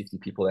 250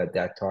 people at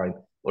that time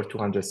or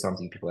 200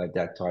 something people at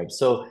that time.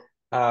 So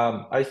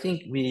I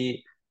think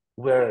we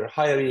were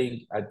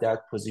hiring at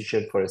that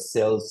position for a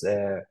sales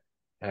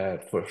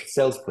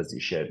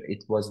position.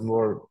 It was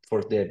more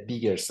for the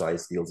bigger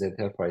size deals,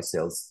 enterprise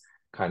sales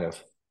kind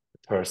of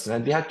person.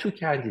 And we had two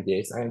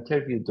candidates. I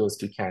interviewed those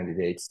two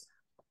candidates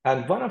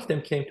and one of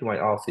them came to my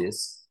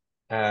office,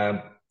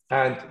 um,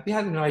 and we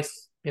had a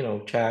nice,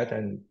 chat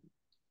and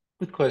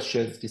good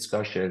questions,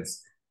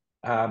 discussions.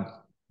 Um,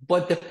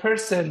 but the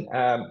person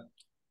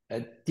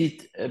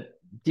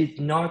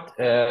did not.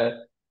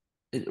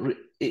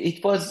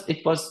 It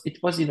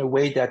was in a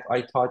way that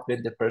I thought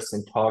when the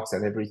person talks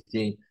and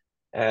everything,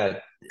 uh,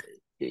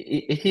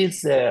 it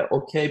is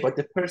okay. But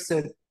the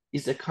person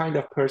is a kind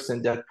of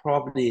person that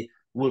probably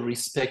will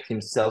respect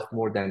himself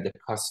more than the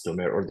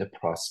customer or the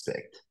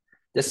prospect.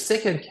 The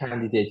second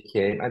candidate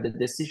came, and the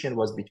decision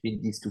was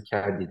between these two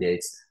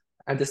candidates.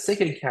 And the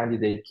second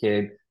candidate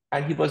came,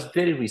 and he was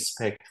very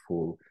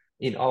respectful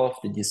in all of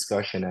the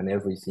discussion and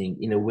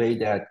everything, in a way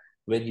that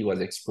when he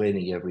was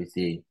explaining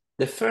everything,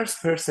 the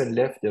first person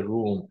left the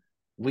room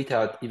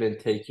without even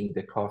taking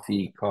the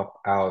coffee cup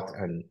out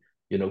and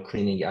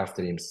cleaning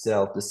after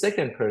himself. The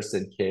second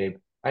person came,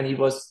 and he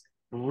was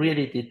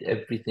really did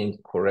everything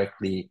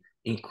correctly,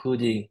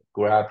 including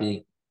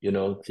grabbing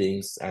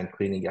things and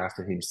cleaning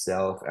after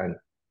himself.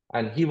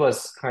 And he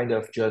was kind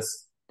of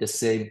just the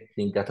same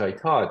thing that I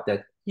thought,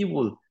 that he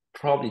will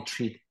probably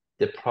treat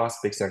the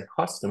prospects and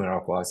customer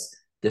of us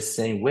the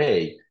same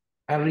way.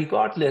 And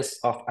regardless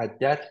of at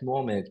that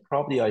moment,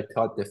 probably I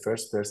thought the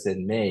first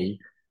person may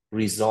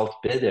result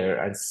better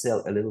and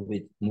sell a little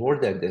bit more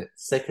than the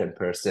second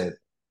person,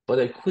 but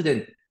I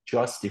couldn't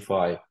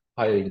justify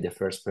hiring the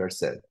first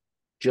person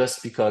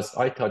just because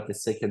I thought the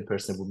second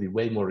person would be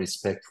way more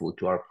respectful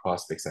to our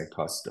prospects and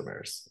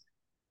customers.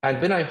 And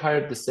when I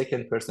hired the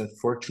second person,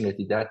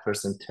 fortunately, that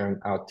person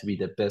turned out to be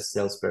the best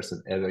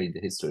salesperson ever in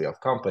the history of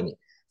company.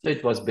 So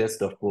it was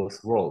best of both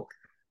worlds.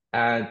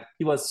 And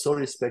he was so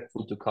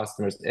respectful to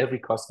customers. Every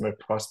customer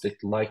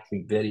prospect liked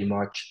him very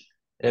much.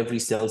 Every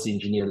sales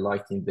engineer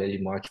liked him very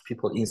much.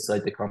 People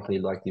inside the company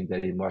liked him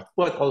very much.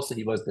 But also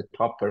he was the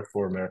top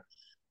performer.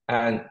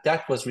 And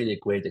that was really a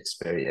great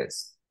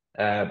experience,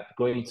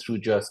 going through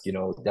just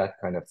that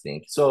kind of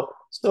thing. So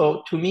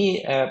to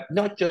me,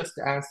 not just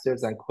the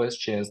answers and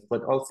questions,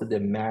 but also the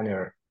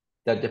manner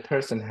that the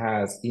person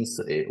has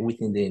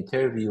within the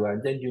interview,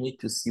 and then you need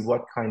to see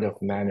what kind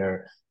of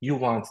manner you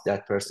want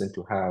that person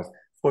to have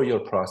for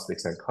your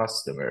prospects and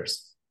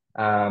customers.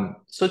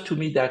 So to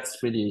me,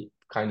 that's really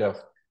kind of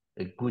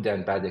a good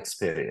and bad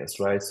experience,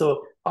 right?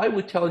 So I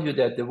would tell you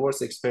that the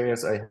worst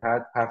experience I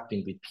had have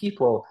been with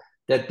people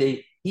that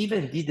they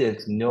even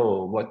didn't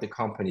know what the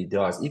company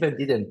does, even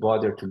didn't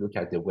bother to look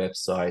at the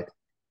website.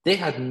 They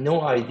had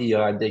no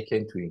idea, and they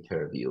came to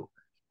interview.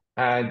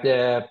 And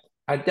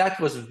that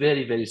was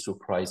very, very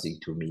surprising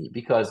to me,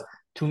 because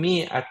to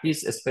me, at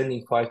least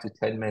spending 5 to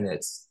 10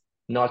 minutes,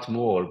 not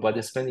more,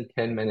 but spending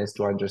 10 minutes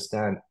to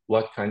understand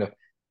what kind of,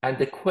 and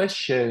the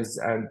questions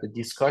and the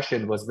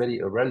discussion was very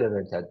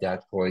irrelevant at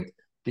that point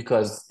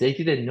because they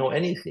didn't know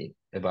anything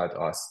about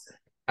us.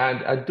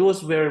 And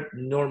those were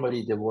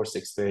normally the worst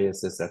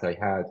experiences that I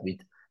had with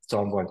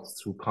someone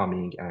who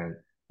coming and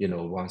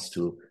wants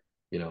to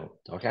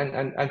talk.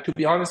 And to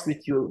be honest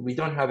with you, we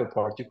don't have a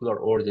particular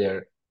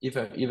order.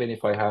 Even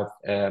if I have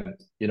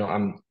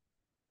I'm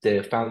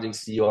the founding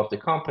CEO of the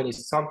company,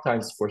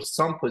 sometimes for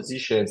some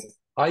positions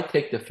I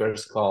take the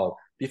first call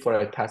before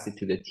I pass it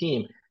to the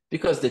team,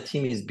 because the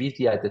team is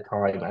busy at the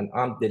time and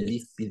I'm the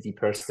least busy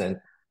person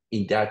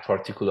in that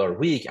particular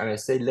week. And I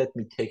say, let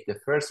me take the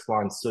first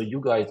one so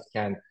you guys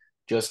can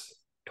just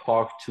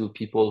talk to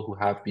people who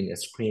have been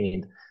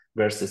screened,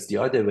 versus the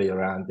other way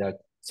around, that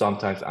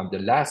sometimes I'm the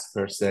last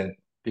person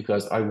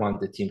because I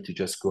want the team to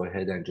just go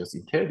ahead and just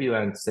interview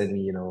and send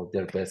me,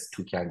 their best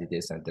two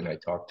candidates, and then I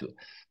talk to.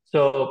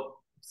 So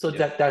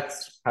Yeah.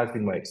 that's has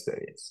been my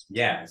experience.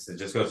 Yeah, so it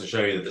just goes to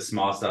show you that the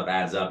small stuff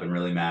adds up and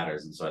really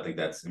matters. And so I think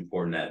that's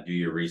important, to do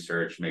your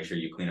research, make sure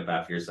you clean up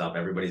after yourself.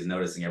 Everybody's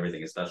noticing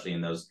everything, especially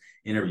in those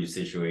interview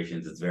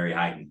situations. It's very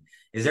heightened.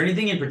 Is there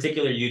anything in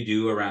particular you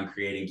do around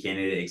creating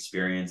candidate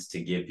experience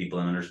to give people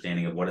an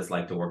understanding of what it's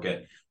like to work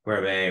at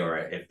Querve, or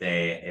if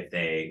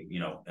they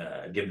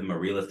give them a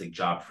realistic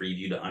job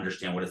preview to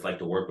understand what it's like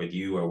to work with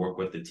you or work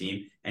with the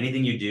team?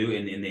 Anything you do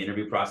in the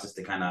interview process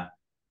to kind of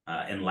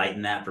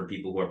enlighten that for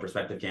people who are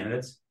prospective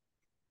candidates?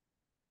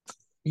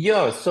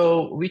 Yeah,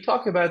 so we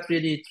talk about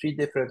really three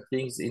different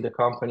things in the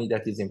company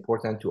that is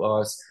important to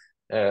us.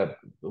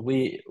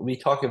 We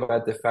talk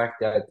about the fact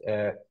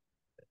that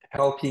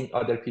helping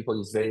other people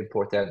is very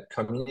important.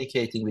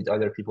 Communicating with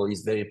other people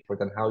is very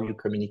important. How you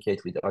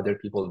communicate with other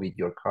people, with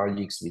your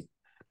colleagues, with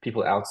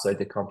people outside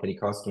the company,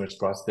 customers,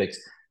 prospects.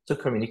 So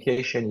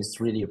communication is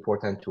really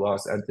important to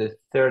us. And the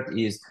third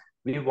is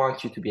we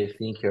want you to be a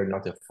thinker,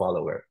 not a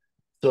follower.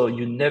 So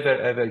you never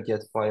ever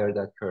get fired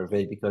at Curve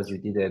because you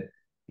didn't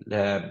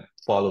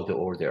follow the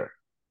order.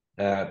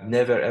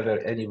 Never ever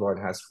anyone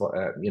has,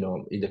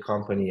 in the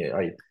company,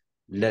 I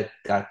let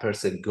that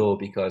person go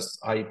because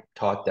I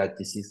thought that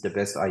this is the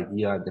best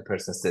idea, and the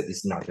person said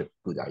it's not a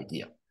good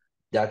idea.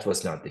 That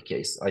was not the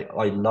case.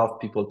 I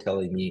love people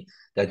telling me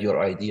that your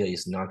idea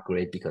is not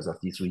great because of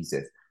these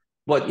reasons.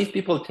 But if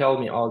people tell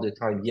me all the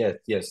time,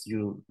 yes,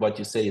 what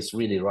you say is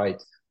really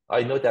right,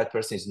 I know that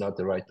person is not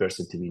the right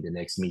person to be in the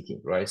next meeting,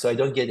 right? So I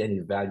don't get any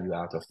value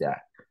out of that.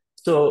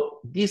 So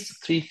these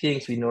three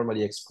things we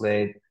normally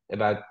explain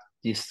about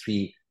these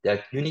three,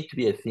 that you need to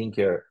be a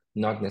thinker,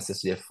 not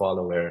necessarily a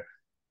follower,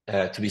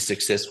 to be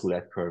successful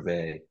at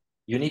Purvey.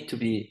 You need to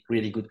be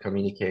really good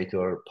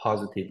communicator,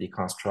 positively,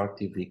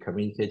 constructively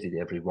communicate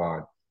with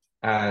everyone,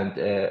 and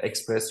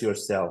express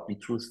yourself, be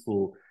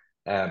truthful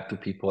to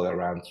people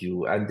around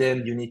you. And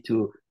then you need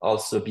to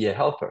also be a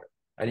helper.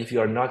 And if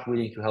you are not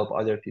willing to help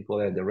other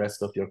people and the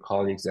rest of your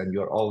colleagues, and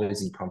you're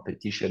always in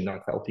competition,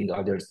 not helping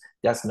others,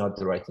 that's not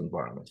the right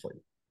environment for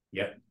you.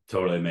 Yep,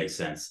 totally makes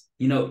sense.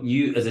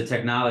 You as a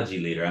technology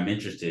leader, I'm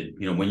interested,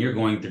 when you're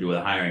going through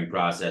the hiring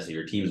process or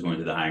your team's going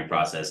through the hiring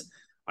process,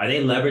 are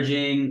they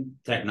leveraging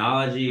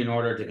technology in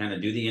order to kind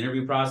of do the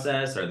interview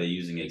process? Are they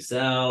using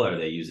Excel? Are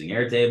they using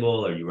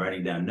Airtable? Are you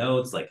writing down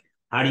notes? Like,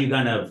 how do you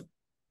kind of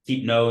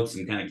keep notes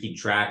and kind of keep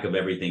track of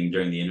everything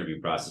during the interview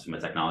process from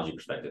a technology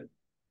perspective?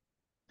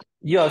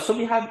 Yeah, so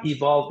we have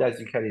evolved, as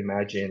you can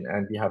imagine,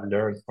 and we have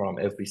learned from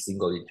every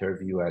single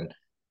interview and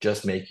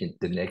just making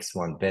the next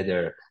one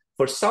better.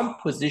 For some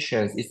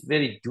positions, it's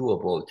very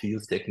doable to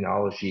use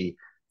technology.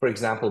 For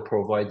example,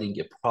 providing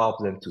a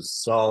problem to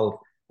solve,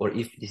 or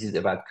if this is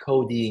about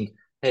coding,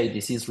 hey,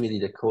 this is really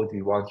the code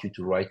we want you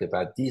to write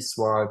about this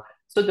one.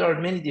 So there are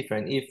many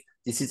different, if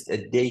this is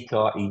a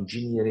data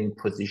engineering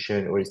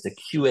position, or it's a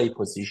QA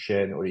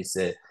position, or it's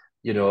a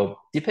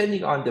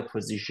depending on the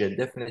position,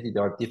 definitely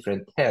there are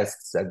different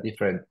tests and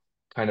different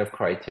kind of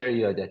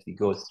criteria that we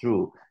go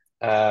through.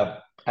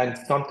 And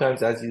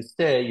sometimes, as you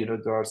say,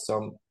 there are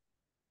some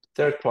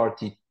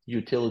third-party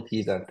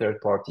utilities and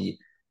third-party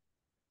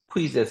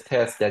quizzes,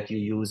 tests that you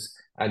use,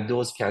 and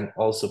those can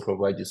also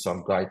provide you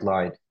some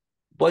guideline.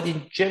 But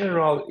in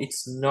general,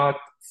 it's not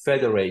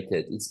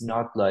federated. It's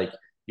not like,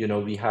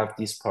 we have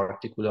this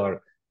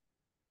particular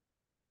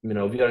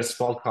we are a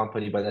small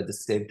company, but at the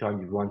same time,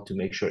 we want to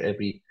make sure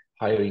every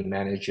hiring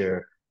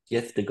manager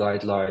gets the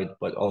guideline,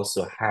 but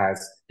also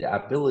has the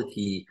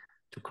ability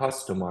to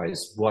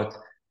customize what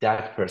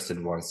that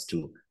person wants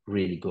to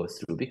really go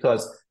through.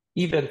 Because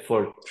even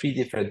for three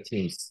different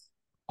teams,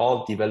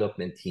 all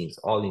development teams,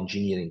 all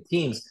engineering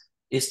teams,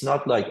 it's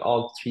not like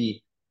all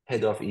three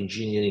head of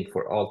engineering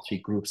for all three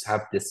groups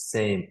have the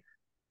same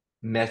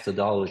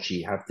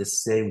methodology, have the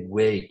same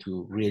way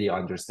to really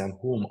understand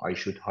whom I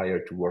should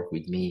hire to work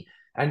with me.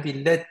 And we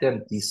let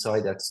them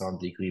decide at some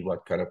degree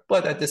what kind of,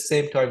 but at the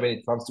same time, when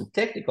it comes to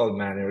technical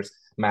matters,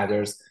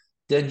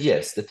 then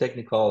yes, the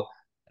technical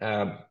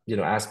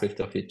aspect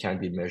of it can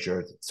be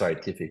measured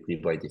scientifically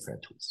by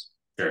different tools.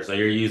 Sure. So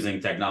you're using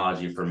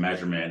technology for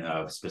measurement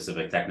of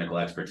specific technical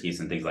expertise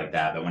and things like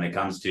that. But when it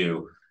comes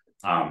to,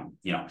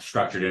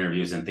 structured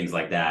interviews and things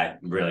like that,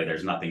 really,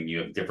 there's nothing. You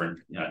have different,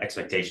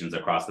 expectations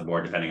across the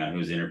board depending on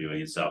who's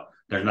interviewing. So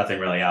there's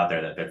nothing really out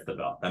there that fits the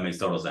bill. That makes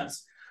total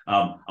sense.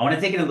 I want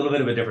to take it in a little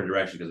bit of a different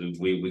direction because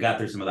we got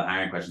through some of the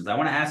hiring questions. I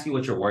want to ask you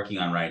what you're working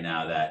on right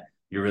now that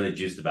you're really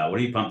juiced about. What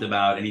are you pumped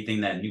about?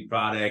 Anything that new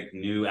product,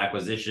 new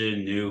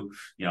acquisition, new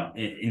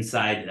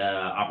inside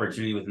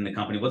opportunity within the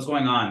company? What's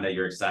going on that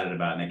you're excited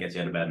about and that gets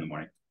you out of bed in the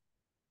morning?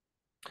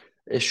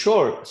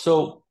 Sure.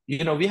 So,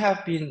 we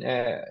have been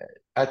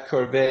at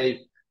Curve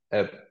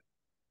uh,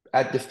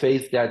 at the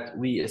phase that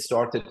we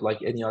started like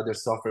any other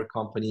software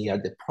company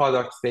at the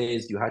product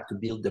phase. You had to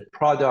build the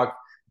product.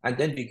 And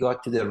then we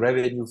got to the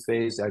revenue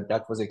phase, and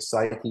that was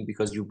exciting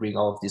because you bring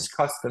all of these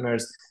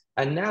customers.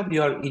 And now we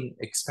are in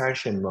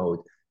expansion mode.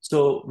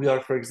 So we are,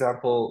 for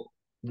example,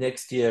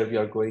 next year we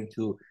are going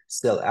to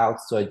sell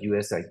outside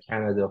US and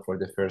Canada for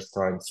the first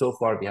time. So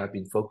far, we have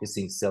been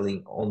focusing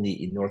selling only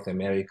in North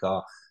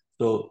America.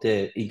 So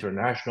the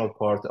international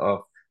part of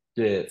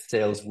the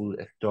sales will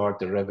start,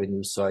 the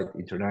revenue side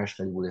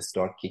internationally will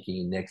start kicking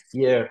in next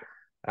year.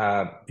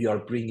 We are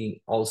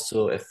bringing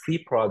also a free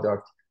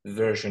product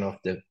version of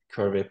the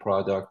Curve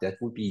product that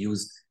will be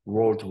used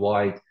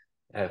worldwide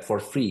for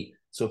free.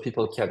 So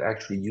people can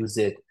actually use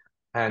it.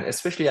 And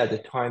especially at the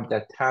time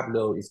that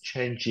Tableau is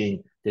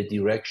changing the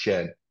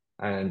direction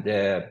and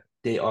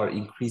they are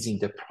increasing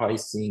the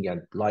pricing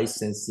and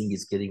licensing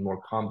is getting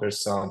more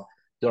cumbersome.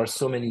 There are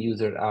so many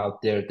users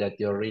out there that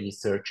they are really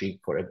searching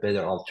for a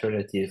better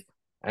alternative.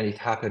 And it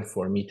happened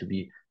for me to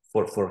be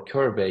for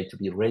Curve to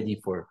be ready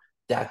for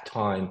that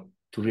time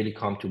to really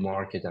come to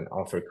market and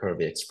offer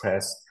Curve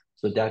Express.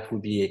 So that will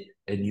be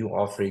a new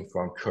offering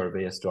from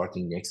Curve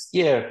starting next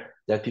year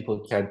that people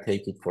can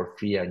take it for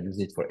free and use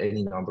it for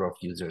any number of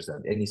users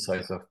and any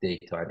size of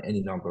data and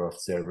any number of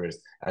servers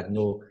at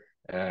no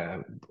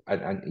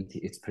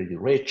it's pretty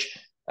rich.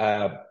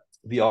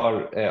 We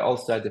are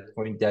also at the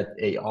point that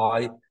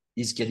AI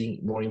is getting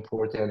more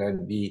important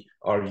and we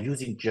are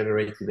using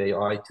generative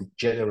AI to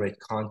generate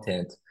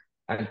content.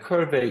 And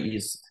Curve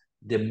is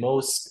the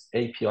most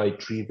API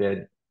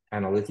driven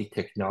analytic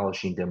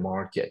technology in the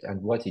market.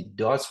 And what it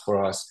does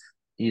for us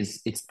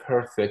is it's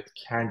perfect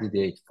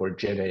candidate for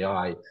Gen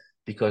AI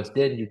because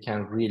then you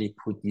can really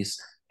put this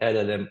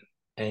LLM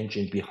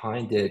engine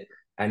behind it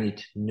and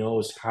it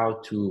knows how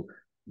to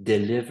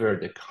deliver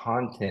the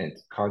content.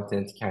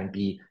 Content can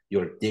be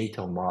your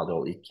data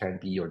model, it can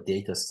be your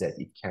data set,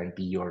 it can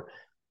be your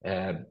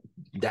uh,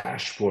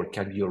 dashboard,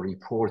 can be your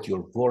report,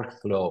 your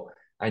workflow.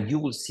 And you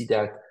will see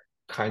that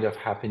kind of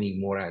happening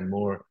more and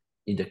more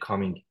in the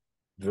coming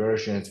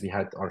versions. We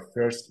had our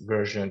first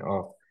version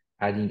of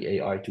adding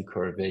AI to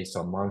Curve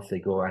some months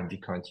ago, and we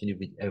continue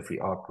with every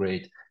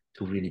upgrade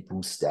to really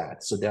boost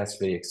that. So that's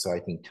very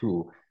exciting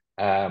too.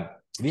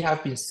 We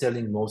have been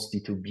selling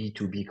mostly to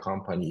B2B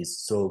companies.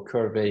 So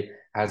Curve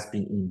has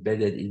been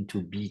embedded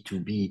into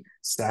B2B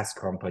SaaS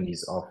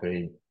companies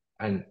offering,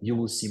 and you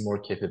will see more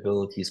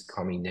capabilities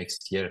coming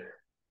next year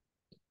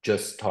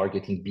just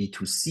targeting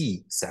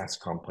B2C SaaS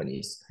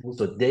companies.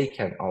 So they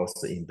can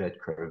also embed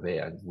Curve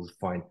and will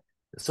find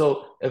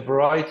so a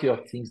variety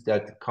of things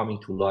that coming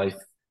to life,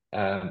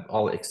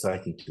 all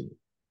exciting to me.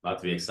 A lot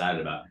to be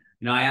excited about.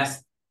 I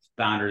ask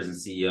founders and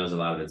CEOs a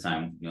lot of the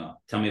time,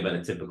 tell me about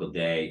a typical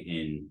day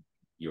in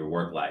your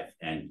work life.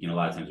 And, a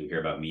lot of times we hear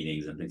about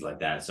meetings and things like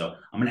that. So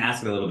I'm going to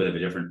ask it a little bit of a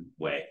different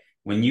way.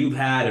 When you've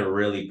had a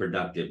really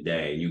productive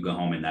day and you go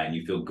home at night and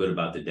you feel good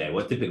about the day,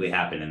 what typically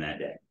happened in that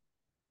day?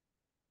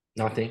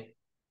 Nothing.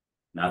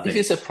 Nothing. If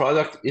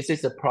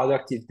it's a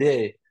productive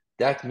day,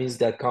 that means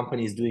that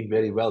company is doing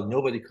very well.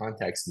 Nobody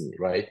contacts me,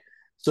 right?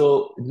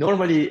 So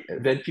normally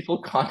when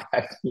people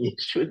contact me,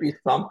 it should be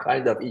some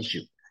kind of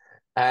issue.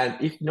 And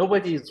if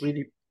nobody is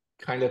really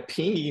kind of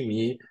pinging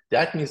me,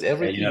 that means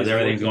everything is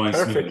everything's working going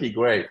perfectly smooth.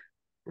 great,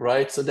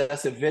 right? So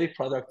that's a very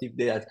productive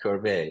day at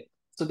Curve.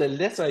 So the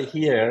less I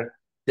hear,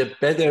 the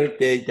better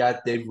day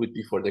that day would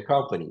be for the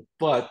company.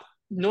 But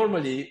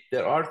normally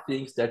there are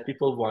things that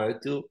people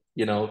wanted to,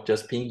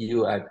 just ping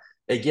you. And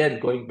again,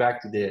 going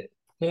back to the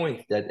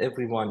point that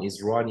everyone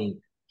is running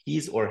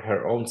his or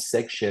her own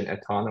section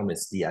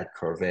autonomously at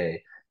Curve.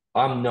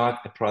 I'm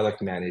not a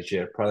product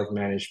manager. Product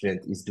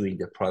management is doing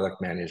the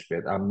product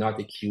management. I'm not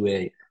a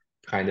QA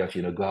kind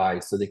of guy.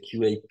 So the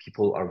QA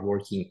people are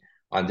working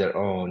on their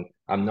own.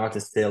 I'm not a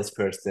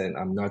salesperson.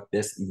 I'm not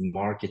best in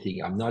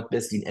marketing. I'm not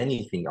best in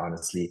anything,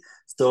 honestly.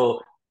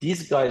 So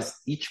these guys,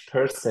 each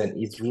person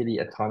is really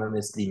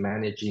autonomously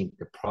managing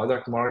the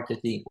product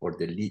marketing or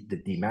the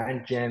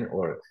demand gen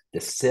or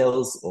the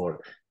sales or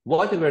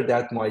whatever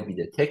that might be,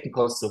 the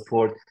technical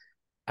support.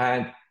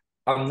 And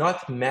I'm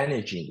not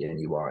managing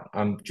anyone.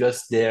 I'm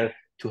just there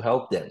to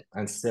help them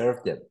and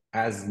serve them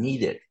as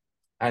needed.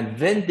 And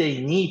when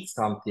they need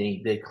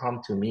something, they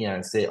come to me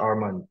and say,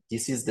 Arman,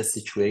 this is the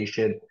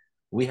situation.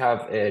 We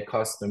have a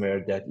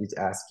customer that is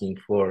asking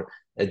for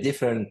a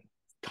different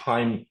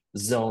time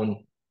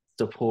zone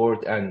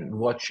support. And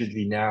what should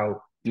we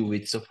now do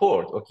with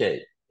support?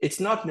 Okay. It's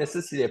not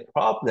necessarily a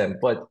problem,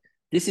 but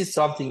this is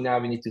something now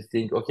we need to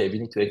think, okay, we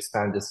need to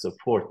expand the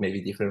support, maybe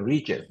different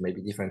regions,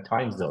 maybe different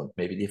time zones,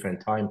 maybe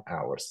different time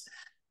hours.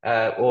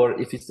 Or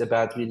if it's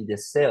about really the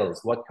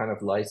sales, what kind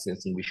of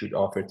licensing we should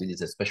offer to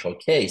this special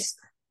case.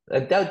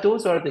 And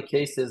those are the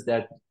cases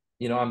that,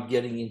 I'm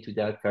getting into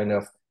that kind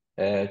of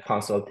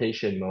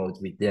consultation mode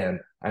with them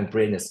and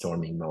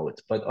brainstorming mode.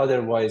 But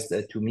otherwise,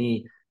 to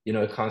me,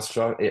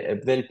 a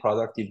very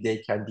productive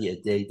day can be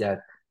a day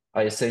that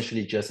I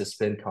essentially just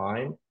spend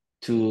time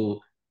to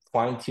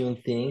fine tune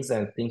things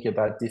and think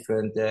about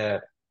different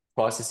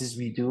processes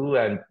we do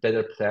and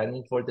better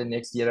planning for the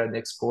next year and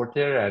next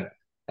quarter.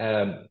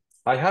 And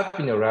I have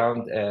been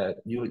around,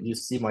 you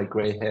see my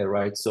gray hair,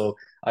 right? So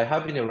I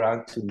have been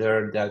around to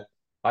learn that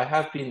I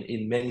have been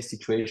in many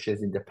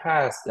situations in the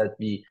past that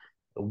we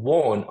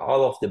won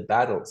all of the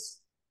battles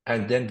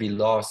and then we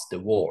lost the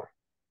war.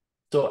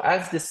 So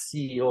as the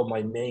CEO,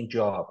 my main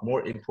job,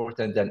 more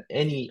important than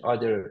any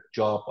other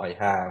job I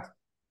have,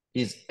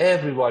 is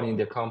everyone in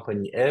the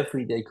company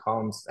every day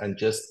comes and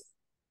just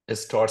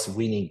starts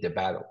winning the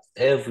battle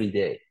every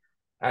day.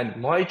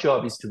 And my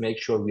job is to make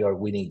sure we are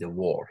winning the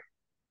war.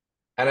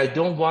 And I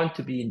don't want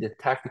to be in the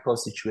tactical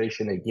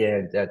situation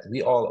again that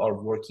we all are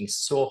working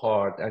so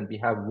hard and we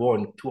have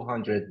won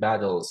 200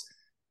 battles,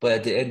 but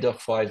at the end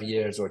of 5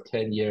 years or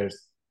 10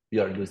 years, we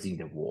are losing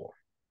the war.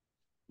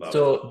 Love it.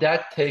 So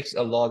that takes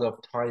a lot of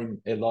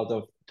time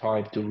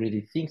to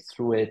really think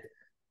through it.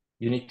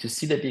 You need to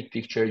see the big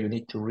picture. You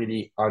need to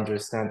really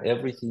understand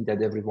everything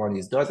that everyone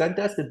is does, and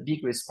that's the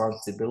big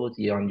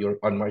responsibility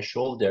on my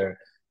shoulder,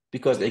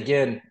 because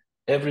again,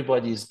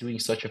 everybody is doing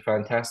such a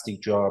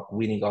fantastic job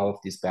winning all of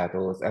these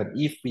battles, and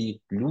if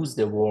we lose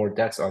the war,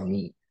 that's on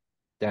me.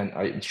 Then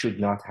it should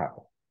not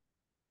happen.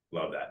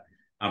 Love that.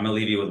 I'm going to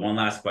leave you with one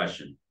last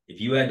question. If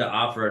you had to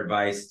offer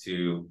advice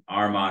to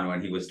Arman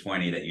when he was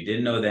 20 that you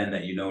didn't know then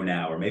that you know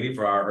now, or maybe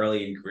for our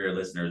early in career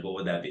listeners, what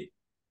would that be?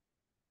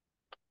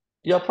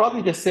 Yeah,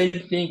 probably the same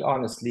thing,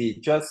 honestly.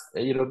 Just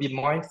be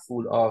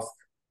mindful of,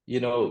 you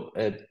know,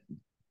 uh,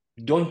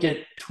 don't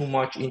get too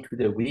much into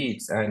the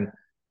weeds. And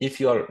if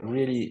you are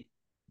really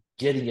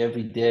getting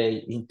every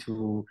day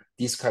into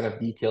these kind of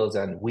details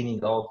and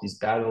winning all of these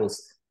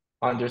battles,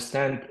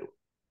 understand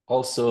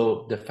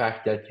also the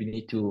fact that you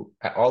need to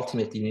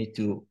ultimately you need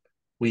to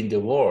win the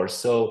war.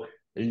 So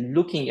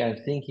looking and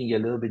thinking a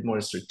little bit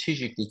more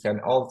strategically can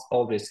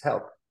always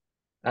help.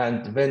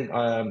 And when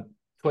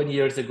 20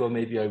 years ago,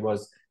 maybe I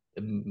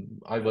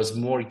was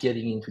more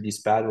getting into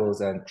these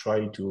battles and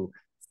trying to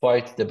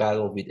fight the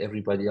battle with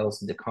everybody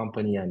else in the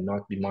company and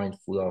not be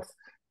mindful of,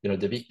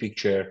 the big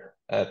picture.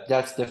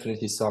 That's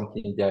definitely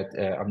something that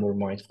I'm more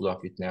mindful of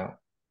it now.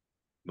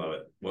 Love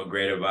it. What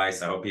great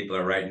advice. I hope people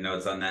are writing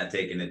notes on that,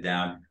 taking it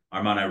down.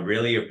 Arman, I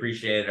really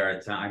appreciated our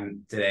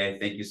time today.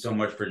 Thank you so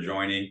much for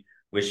joining.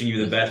 Wishing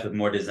you the best with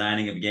more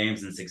designing of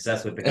games and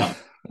success with the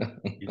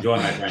company. Enjoy,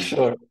 my friend.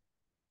 Sure.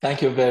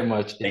 Thank you very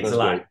much. It Thanks a was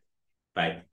great. lot. Bye.